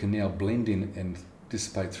that it can now blend in and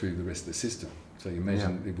dissipate through the rest of the system. So you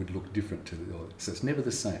imagine it would look different to the other. So it's never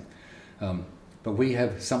the same. But we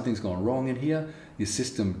have something's gone wrong in here. Your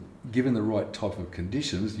system, given the right type of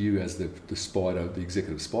conditions, you as the spider, the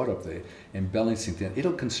executive spider up there, and balancing down,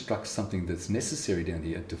 it'll construct something that's necessary down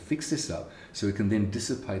here to fix this up, so it can then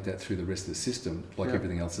dissipate that through the rest of the system, like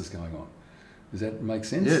everything else that's going on. Does that make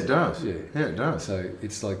sense? Yeah, it does. Yeah, it does. So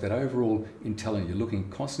it's like that overall intelligence. You're looking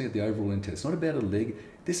constantly at the overall intent. It's not about a leg.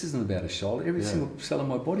 This isn't about a shoulder. Every single cell of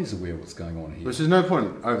my body is aware of what's going on here. Which there's no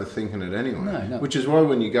point overthinking it anyway. No. Which is why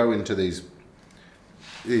when you go into these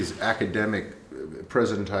academic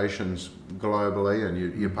presentations globally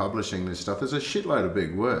and you're publishing this stuff, there's a shitload of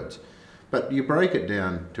big words. But you break it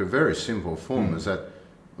down to a very simple form, is that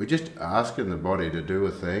we're just asking the body to do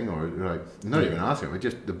a thing, or not even asking,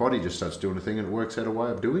 the body just starts doing a thing and it works out a way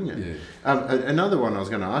of doing it. Another one I was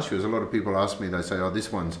going to ask you is, a lot of people ask me, they say,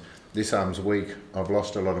 this arm's weak, I've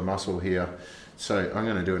lost a lot of muscle here, so I'm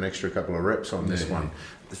going to do an extra couple of reps on this one.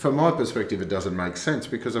 From my perspective, it doesn't make sense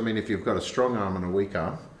because, I mean, if you've got a strong arm and a weak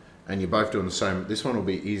arm, and you're both doing the same, this one will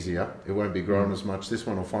be easier, it won't be growing as much, this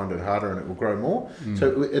one will find it harder and it will grow more. So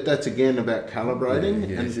that's again about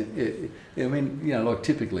calibrating. I mean, you know, like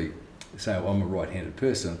typically, say I'm a right-handed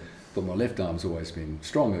person, but my left arm's always been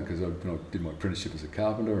stronger because I did my apprenticeship as a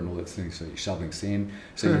carpenter and all that thing, so you're shoveling sand.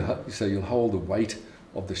 So you'll hold the weight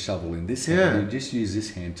of the shovel in this hand, and you just use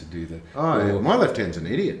this hand to do that. My left hand's an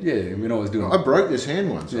idiot. Yeah, when I was doing... I broke this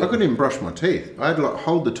hand once. I couldn't even brush my teeth. I had to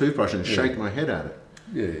hold the toothbrush and shake my head at it.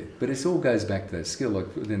 Yeah, but it all goes back to that skill.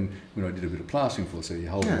 Like then when I did a bit of plastering for, so you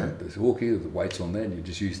hold this hawkie, the weights on that, and you're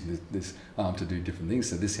just using this arm to do different things.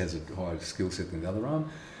 So this has a higher skill set than the other arm,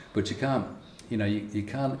 but you can't, you know, you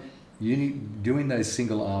can't. You need doing those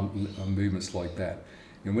single arm movements like that.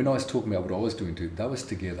 And when I was talking about what I was doing too, that was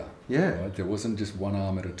together. Yeah. Right? There wasn't just one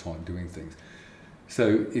arm at a time doing things.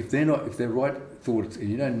 So if they're right thoughts, and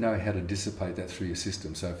you don't know how to dissipate that through your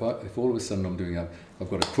system. So if all of a sudden I've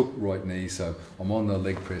got a crook right knee, so I'm on the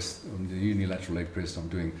leg press, on the unilateral leg press, I'm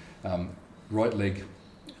doing right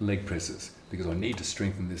leg presses because I need to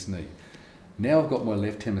strengthen this knee. Now I've got my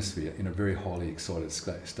left hemisphere in a very highly excited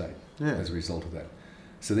state as a result of that.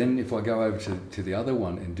 So then if I go over to the other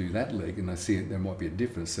one and do that leg, and I see there might be a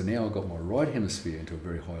difference, so now I've got my right hemisphere into a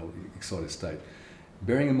very highly excited state.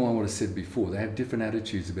 Bearing in mind what I said before, they have different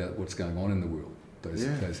attitudes about what's going on in the world,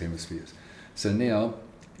 those hemispheres. So now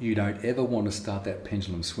you don't ever want to start that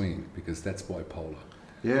pendulum swinging because that's bipolar.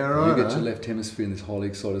 Yeah, right. You get your left hemisphere in this highly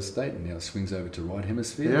excited state and now it swings over to right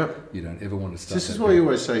hemisphere. Yeah. You don't ever want to start This is why you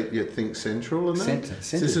always say you think central and that?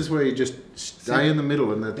 Center. This is where you just stay in the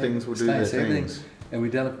middle and the things will do their things. And we're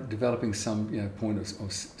developing some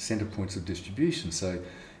center points of distribution. So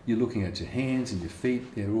you're looking at your hands and your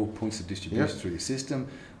feet, they're all points of distribution through your system.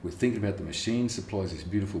 We're thinking about the machine supplies this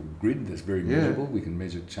beautiful grid that's very measurable. We can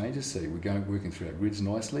measure changes, so we're working through our grids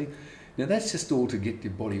nicely. Now that's just all to get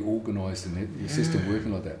your body organised and your system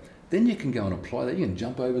working like that. Then you can go and apply that. You can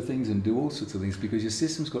jump over things and do all sorts of things because your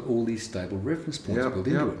system's got all these stable reference points built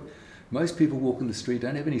into it. Most people walking the street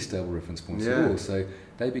don't have any stable reference points at all, so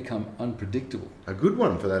they become unpredictable. A good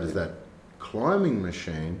one for that is that climbing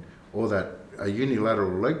machine or that a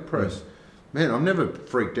unilateral leg press. Man, I've never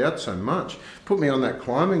freaked out so much. Put me on that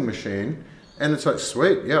climbing machine and it's like,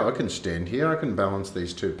 sweet, I can stand here, I can balance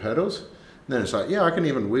these two pedals. And then it's like, I can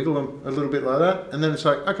even wiggle them a little bit like that. And then it's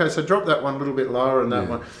like, okay, so drop that one a little bit lower and that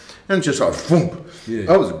one. And it's just like, thump.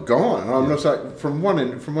 I was gone. And I'm just like, from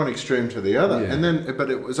one extreme to the other. And then,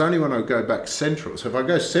 but it was only when I go back central. So if I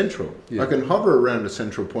go central, I can hover around a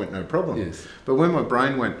central point, no problem. But when my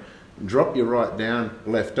brain went, drop your right down,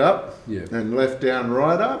 left up, and left down,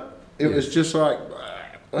 right up, it was just like,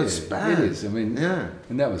 that's bad. It is. I mean,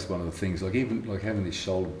 and that was one of the things, like even like having this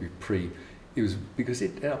shoulder be it was because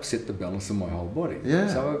it upset the balance of my whole body.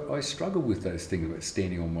 So I struggled with those things about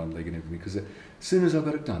standing on one leg and everything because as soon as I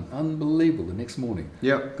got it done, unbelievable, the next morning,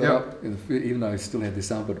 got up, and even though I still had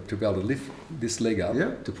this arm, but to be able to lift this leg up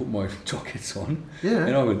to put my jockets on,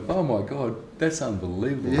 and I went, oh my God, that's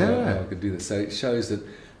unbelievable how I could do this. So it shows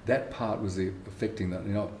that part was affecting that.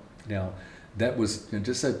 Now that was,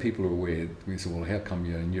 just so people are aware, we said, well, how come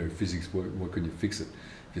neurophysics, why couldn't you fix it?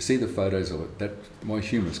 If you see the photos of it, that my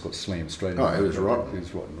humerus got slammed straight. It was rotten. It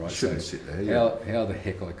was rotten, right? Shouldn't sit there. How the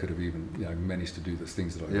heck I could have even managed to do the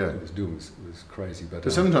things that I was doing was crazy. But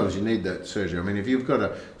sometimes you need that surgery. I mean, if you've got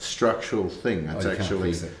a structural thing that's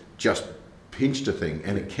actually just pinched a thing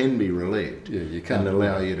and it can be relieved, you can't, and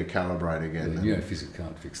allow you to calibrate again. Neurophysics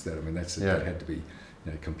can't fix that. I mean, that had to be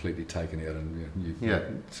completely taken out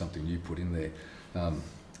and something you put in there.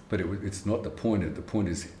 But it's not the point. The point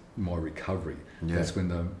is my recovery. That's when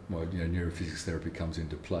my neurophysics therapy comes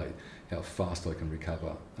into play. How fast I can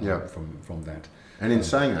recover from that. And in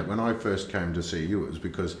saying that, when I first came to see you, it was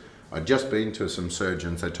because I'd just been to some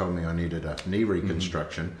surgeons. They told me I needed a knee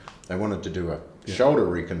reconstruction. They wanted to do a shoulder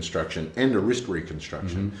reconstruction and a wrist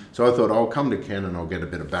reconstruction. So I thought I'll come to Ken and I'll get a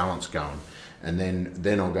bit of balance going. And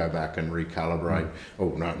then I'll go back and recalibrate. Oh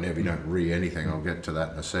no, never, don't anything. I'll get to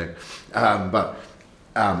that in a sec. But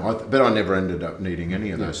I never ended up needing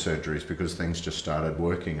any of those surgeries because things just started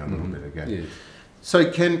working a little bit again.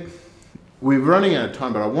 So Ken, we're running out of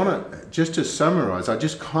time, but I want to, just to summarise, I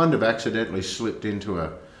just kind of accidentally slipped into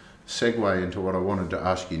a segue into what I wanted to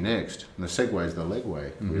ask you next. And the segue is the leg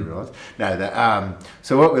way, we realise. No,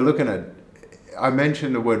 so what we're looking at, I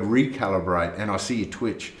mentioned the word recalibrate and I see you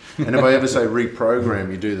twitch. And if I ever say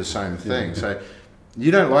reprogram, you do the same thing. So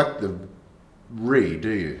you don't like the do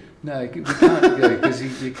you? No, we can't,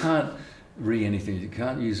 because you can't. anything. You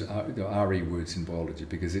can't use RE words in biology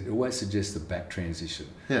because it always suggests the back transition.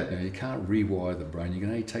 Yeah. You can't rewire the brain. You can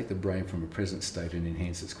only take the brain from a present state and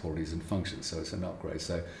enhance its qualities and functions. So it's an upgrade.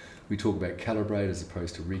 So we talk about calibrate as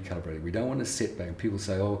opposed to recalibrating. We don't want to set back. People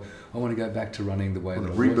say, "Oh, I want to go back to running the way that I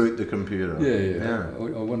was." Reboot the computer. Yeah.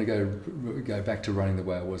 I want to go back to running the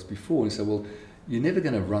way I was before. And so, well, you're never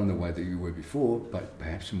going to run the way that you were before, but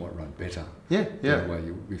perhaps you might run better than the way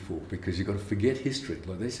you were before, because you've got to forget history.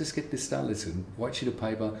 Like, let's just get this started. Let's white sheet of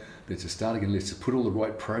paper. Let's just start again. Let's just put all the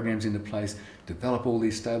right programs into place, develop all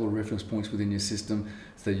these stable reference points within your system,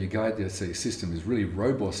 so you go out there, so your system is really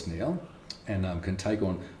robust now and can take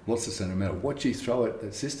on lots of stuff. No matter what you throw at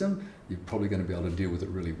that system, you're probably going to be able to deal with it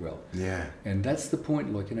really well. Yeah. And that's the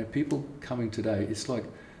point. Like, people coming today, it's like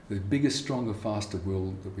the bigger, stronger, faster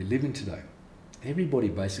world that we live in today. Everybody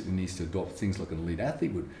basically needs to adopt things like an elite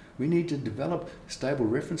athlete would. We need to develop stable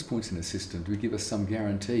reference points in the system to give us some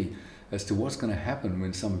guarantee as to what's going to happen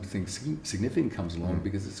when something significant comes along,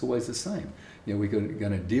 because it's always the same. We're going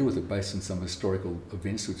to deal with it based on some historical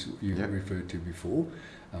events which you referred to before.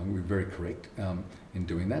 We're very correct in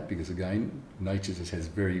doing that, because again, nature just has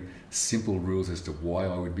very simple rules as to why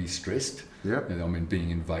I would be stressed. Being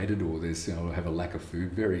invaded, or there's I have a lack of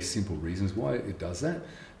food. Very simple reasons why it does that.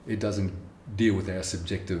 It doesn't deal with our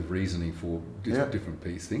subjective reasoning for different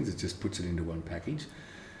things. It just puts it into one package.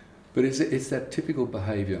 But it's that typical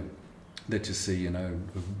behaviour that you see. A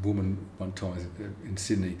woman one time in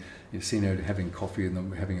Sydney, you've seen her having coffee and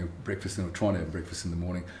then having a breakfast, and trying to have breakfast in the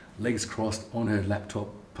morning, legs crossed on her laptop,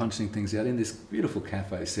 punching things out in this beautiful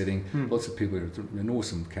cafe setting. Lots of people, an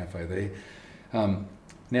awesome cafe there.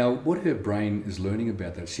 Now, what her brain is learning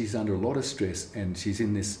about that, she's under a lot of stress and she's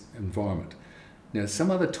in this environment. Now,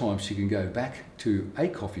 some other times she can go back to a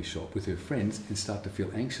coffee shop with her friends and start to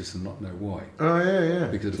feel anxious and not know why. Oh, yeah.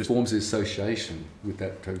 Because it forms an association with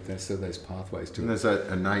those pathways to and it. there's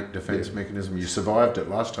that innate defence mechanism. You survived it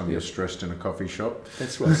last time you were stressed in a coffee shop.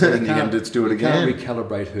 That's right. So in the end, it's do it again. You can't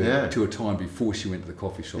recalibrate her to a time before she went to the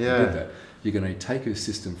coffee shop and did that. You're going to take her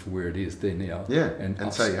system for where it is there now. Yeah,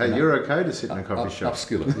 and say, hey, you're okay to sit in a coffee shop.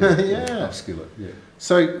 Upskill it. Upskill it, yeah.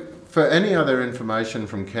 So for any other information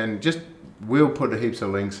from Ken, we'll put heaps of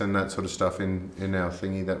links and that sort of stuff in our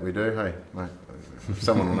thingy that we do. Hey, mate,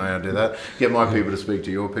 someone will know how to do that. Get my people to speak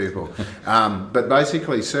to your people. But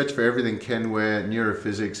basically, search for everything Ken Ware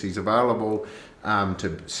NeuroPhysics. He's available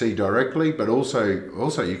to see directly, but also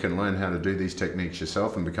you can learn how to do these techniques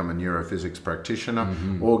yourself and become a neurophysics practitioner,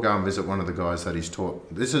 or go and visit one of the guys that he's taught.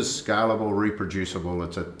 This is scalable, reproducible.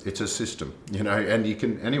 It's a system, and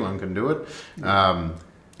anyone can do it.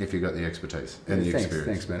 If you've got the expertise and the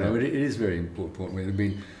experience. Thanks, man. It is very important.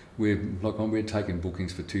 We're taking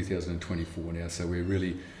bookings for 2024 now, so we're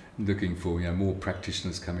really looking for more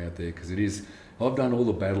practitioners come out there, because it is. I've done all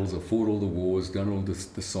the battles, I've fought all the wars, done all the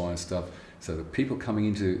science stuff. So the people coming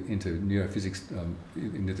into neurophysics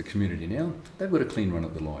into the community now, they've got a clean run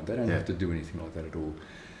at the line. They don't have to do anything like that at all.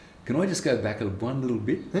 Can I just go back one little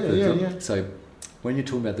bit? Yeah. So when you're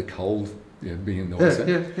talking about the cold being in the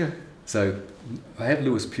onset, so I have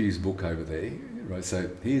Lewis Pugh's book over there, right? So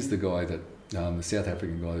here's the guy that, the South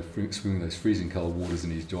African guy swimming those freezing cold waters in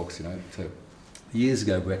his jocks, So years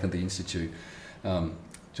ago, back at the Institute,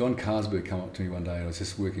 John Carsberg came up to me one day, and I was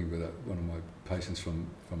just working with one of my patients from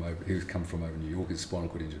over, he was come from over New York, he's a spinal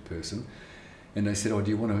cord injured person. And they said, do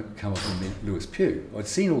you want to come up and meet Lewis Pugh? I'd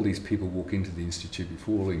seen all these people walk into the Institute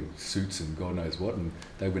before in suits and God knows what, and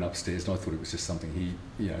they went upstairs, and I thought it was just something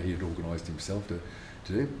he had organised himself to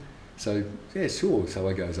do. So, yeah, sure. So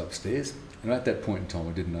I goes upstairs, and at that point in time,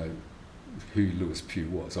 I didn't know who Lewis Pugh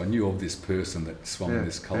was. I knew of this person that swam in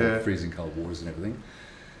this cold, freezing cold waters and everything.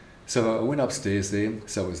 So I went upstairs there.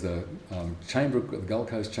 So it was the the Gold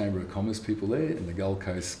Coast Chamber of Commerce people there, and the Gold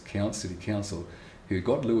Coast City Council, who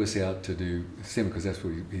got Lewis out to do seminar, because that's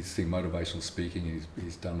where he's seen motivational speaking.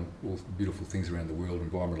 He's done all beautiful things around the world,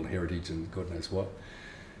 environmental heritage and God knows what.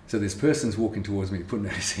 So this person's walking towards me, putting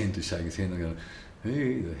out his hand to shake his hand. I'm going,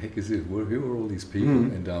 hey, the heck is this? Who are all these people?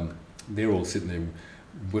 And they're all sitting there,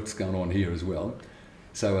 what's going on here as well?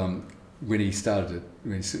 So when he started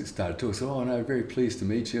to talk, I said, oh, no, very pleased to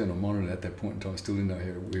meet you. And I'm honoured at that point in time, I still didn't know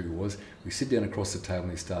who he was. We sit down across the table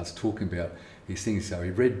and he starts talking about his things. So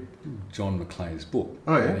he read John McLean's book.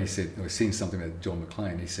 Oh, yeah. And he said, I was seeing something about John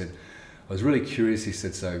McLean. He said, I was really curious. He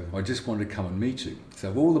said, so I just wanted to come and meet you. So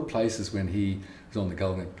of all the places when he was on the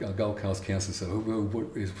Gold Coast Council, so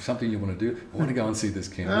what is something you want to do? I want to go and see this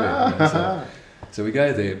Ken Ware. So we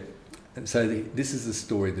go there. And so this is the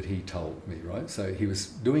story that he told me, right? So he was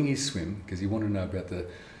doing his swim because he wanted to know about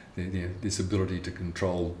this ability to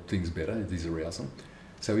control things better, these arousal.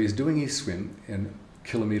 So he was doing his swim, and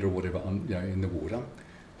kilometre or whatever in the water,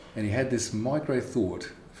 and he had this micro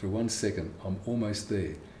thought for 1 second, I'm almost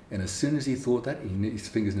there. And as soon as he thought that, his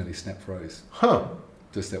fingers nearly snap froze. Huh.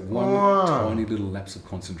 Just that one tiny little lapse of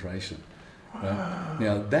concentration.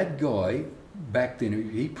 Now that guy back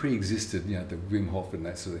then, he pre-existed, the Wim Hof and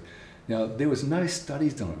that sort of thing. Now there was no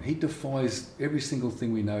studies done on him. He defies every single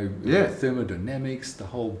thing we know about thermodynamics, the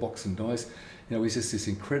whole box and dice. He's just this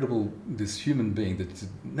incredible, this human being that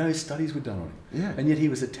no studies were done on him. Yeah. And yet he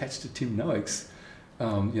was attached to Tim Noakes,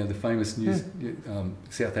 the famous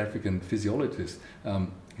South African physiologist.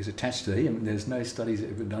 He's attached to him. There's no studies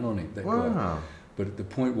ever done on him. That guy. But the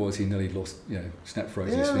point was he nearly lost, snap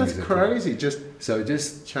froze his fingers. That's crazy. So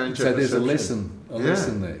there's a lesson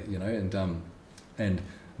there, and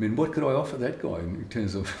I mean, what could I offer that guy in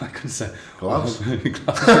terms of, I could say gloves.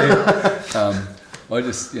 I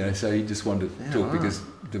just, so he just wanted to talk because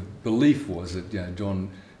the belief was that, John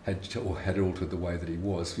had altered the way that he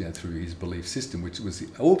was, through his belief system, which was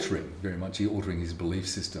altering his belief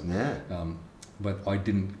system. Yeah. But I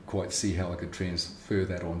didn't quite see how I could transfer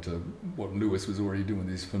that onto what Lewis was already doing,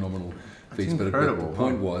 these phenomenal feats. But the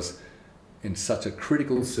point was, in such a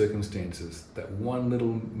critical circumstances, that one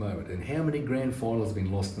little moment, and how many grand finals have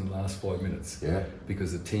been lost in the last 5 minutes? Yeah.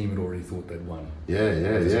 Because the team had already thought they'd won. Yeah.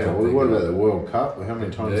 Well, what about the World Cup? How many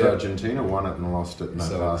times Argentina won it and lost it in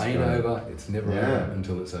that last game? So it ain't over, it's never over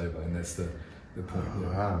until it's over, and that's the point.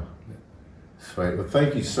 Wow. Sweet. Well,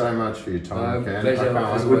 thank you so much for your time, Ken. Pleasure.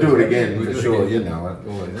 We'll do it again for sure. You know it.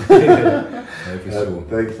 Always. For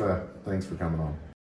sure. Thanks for coming on.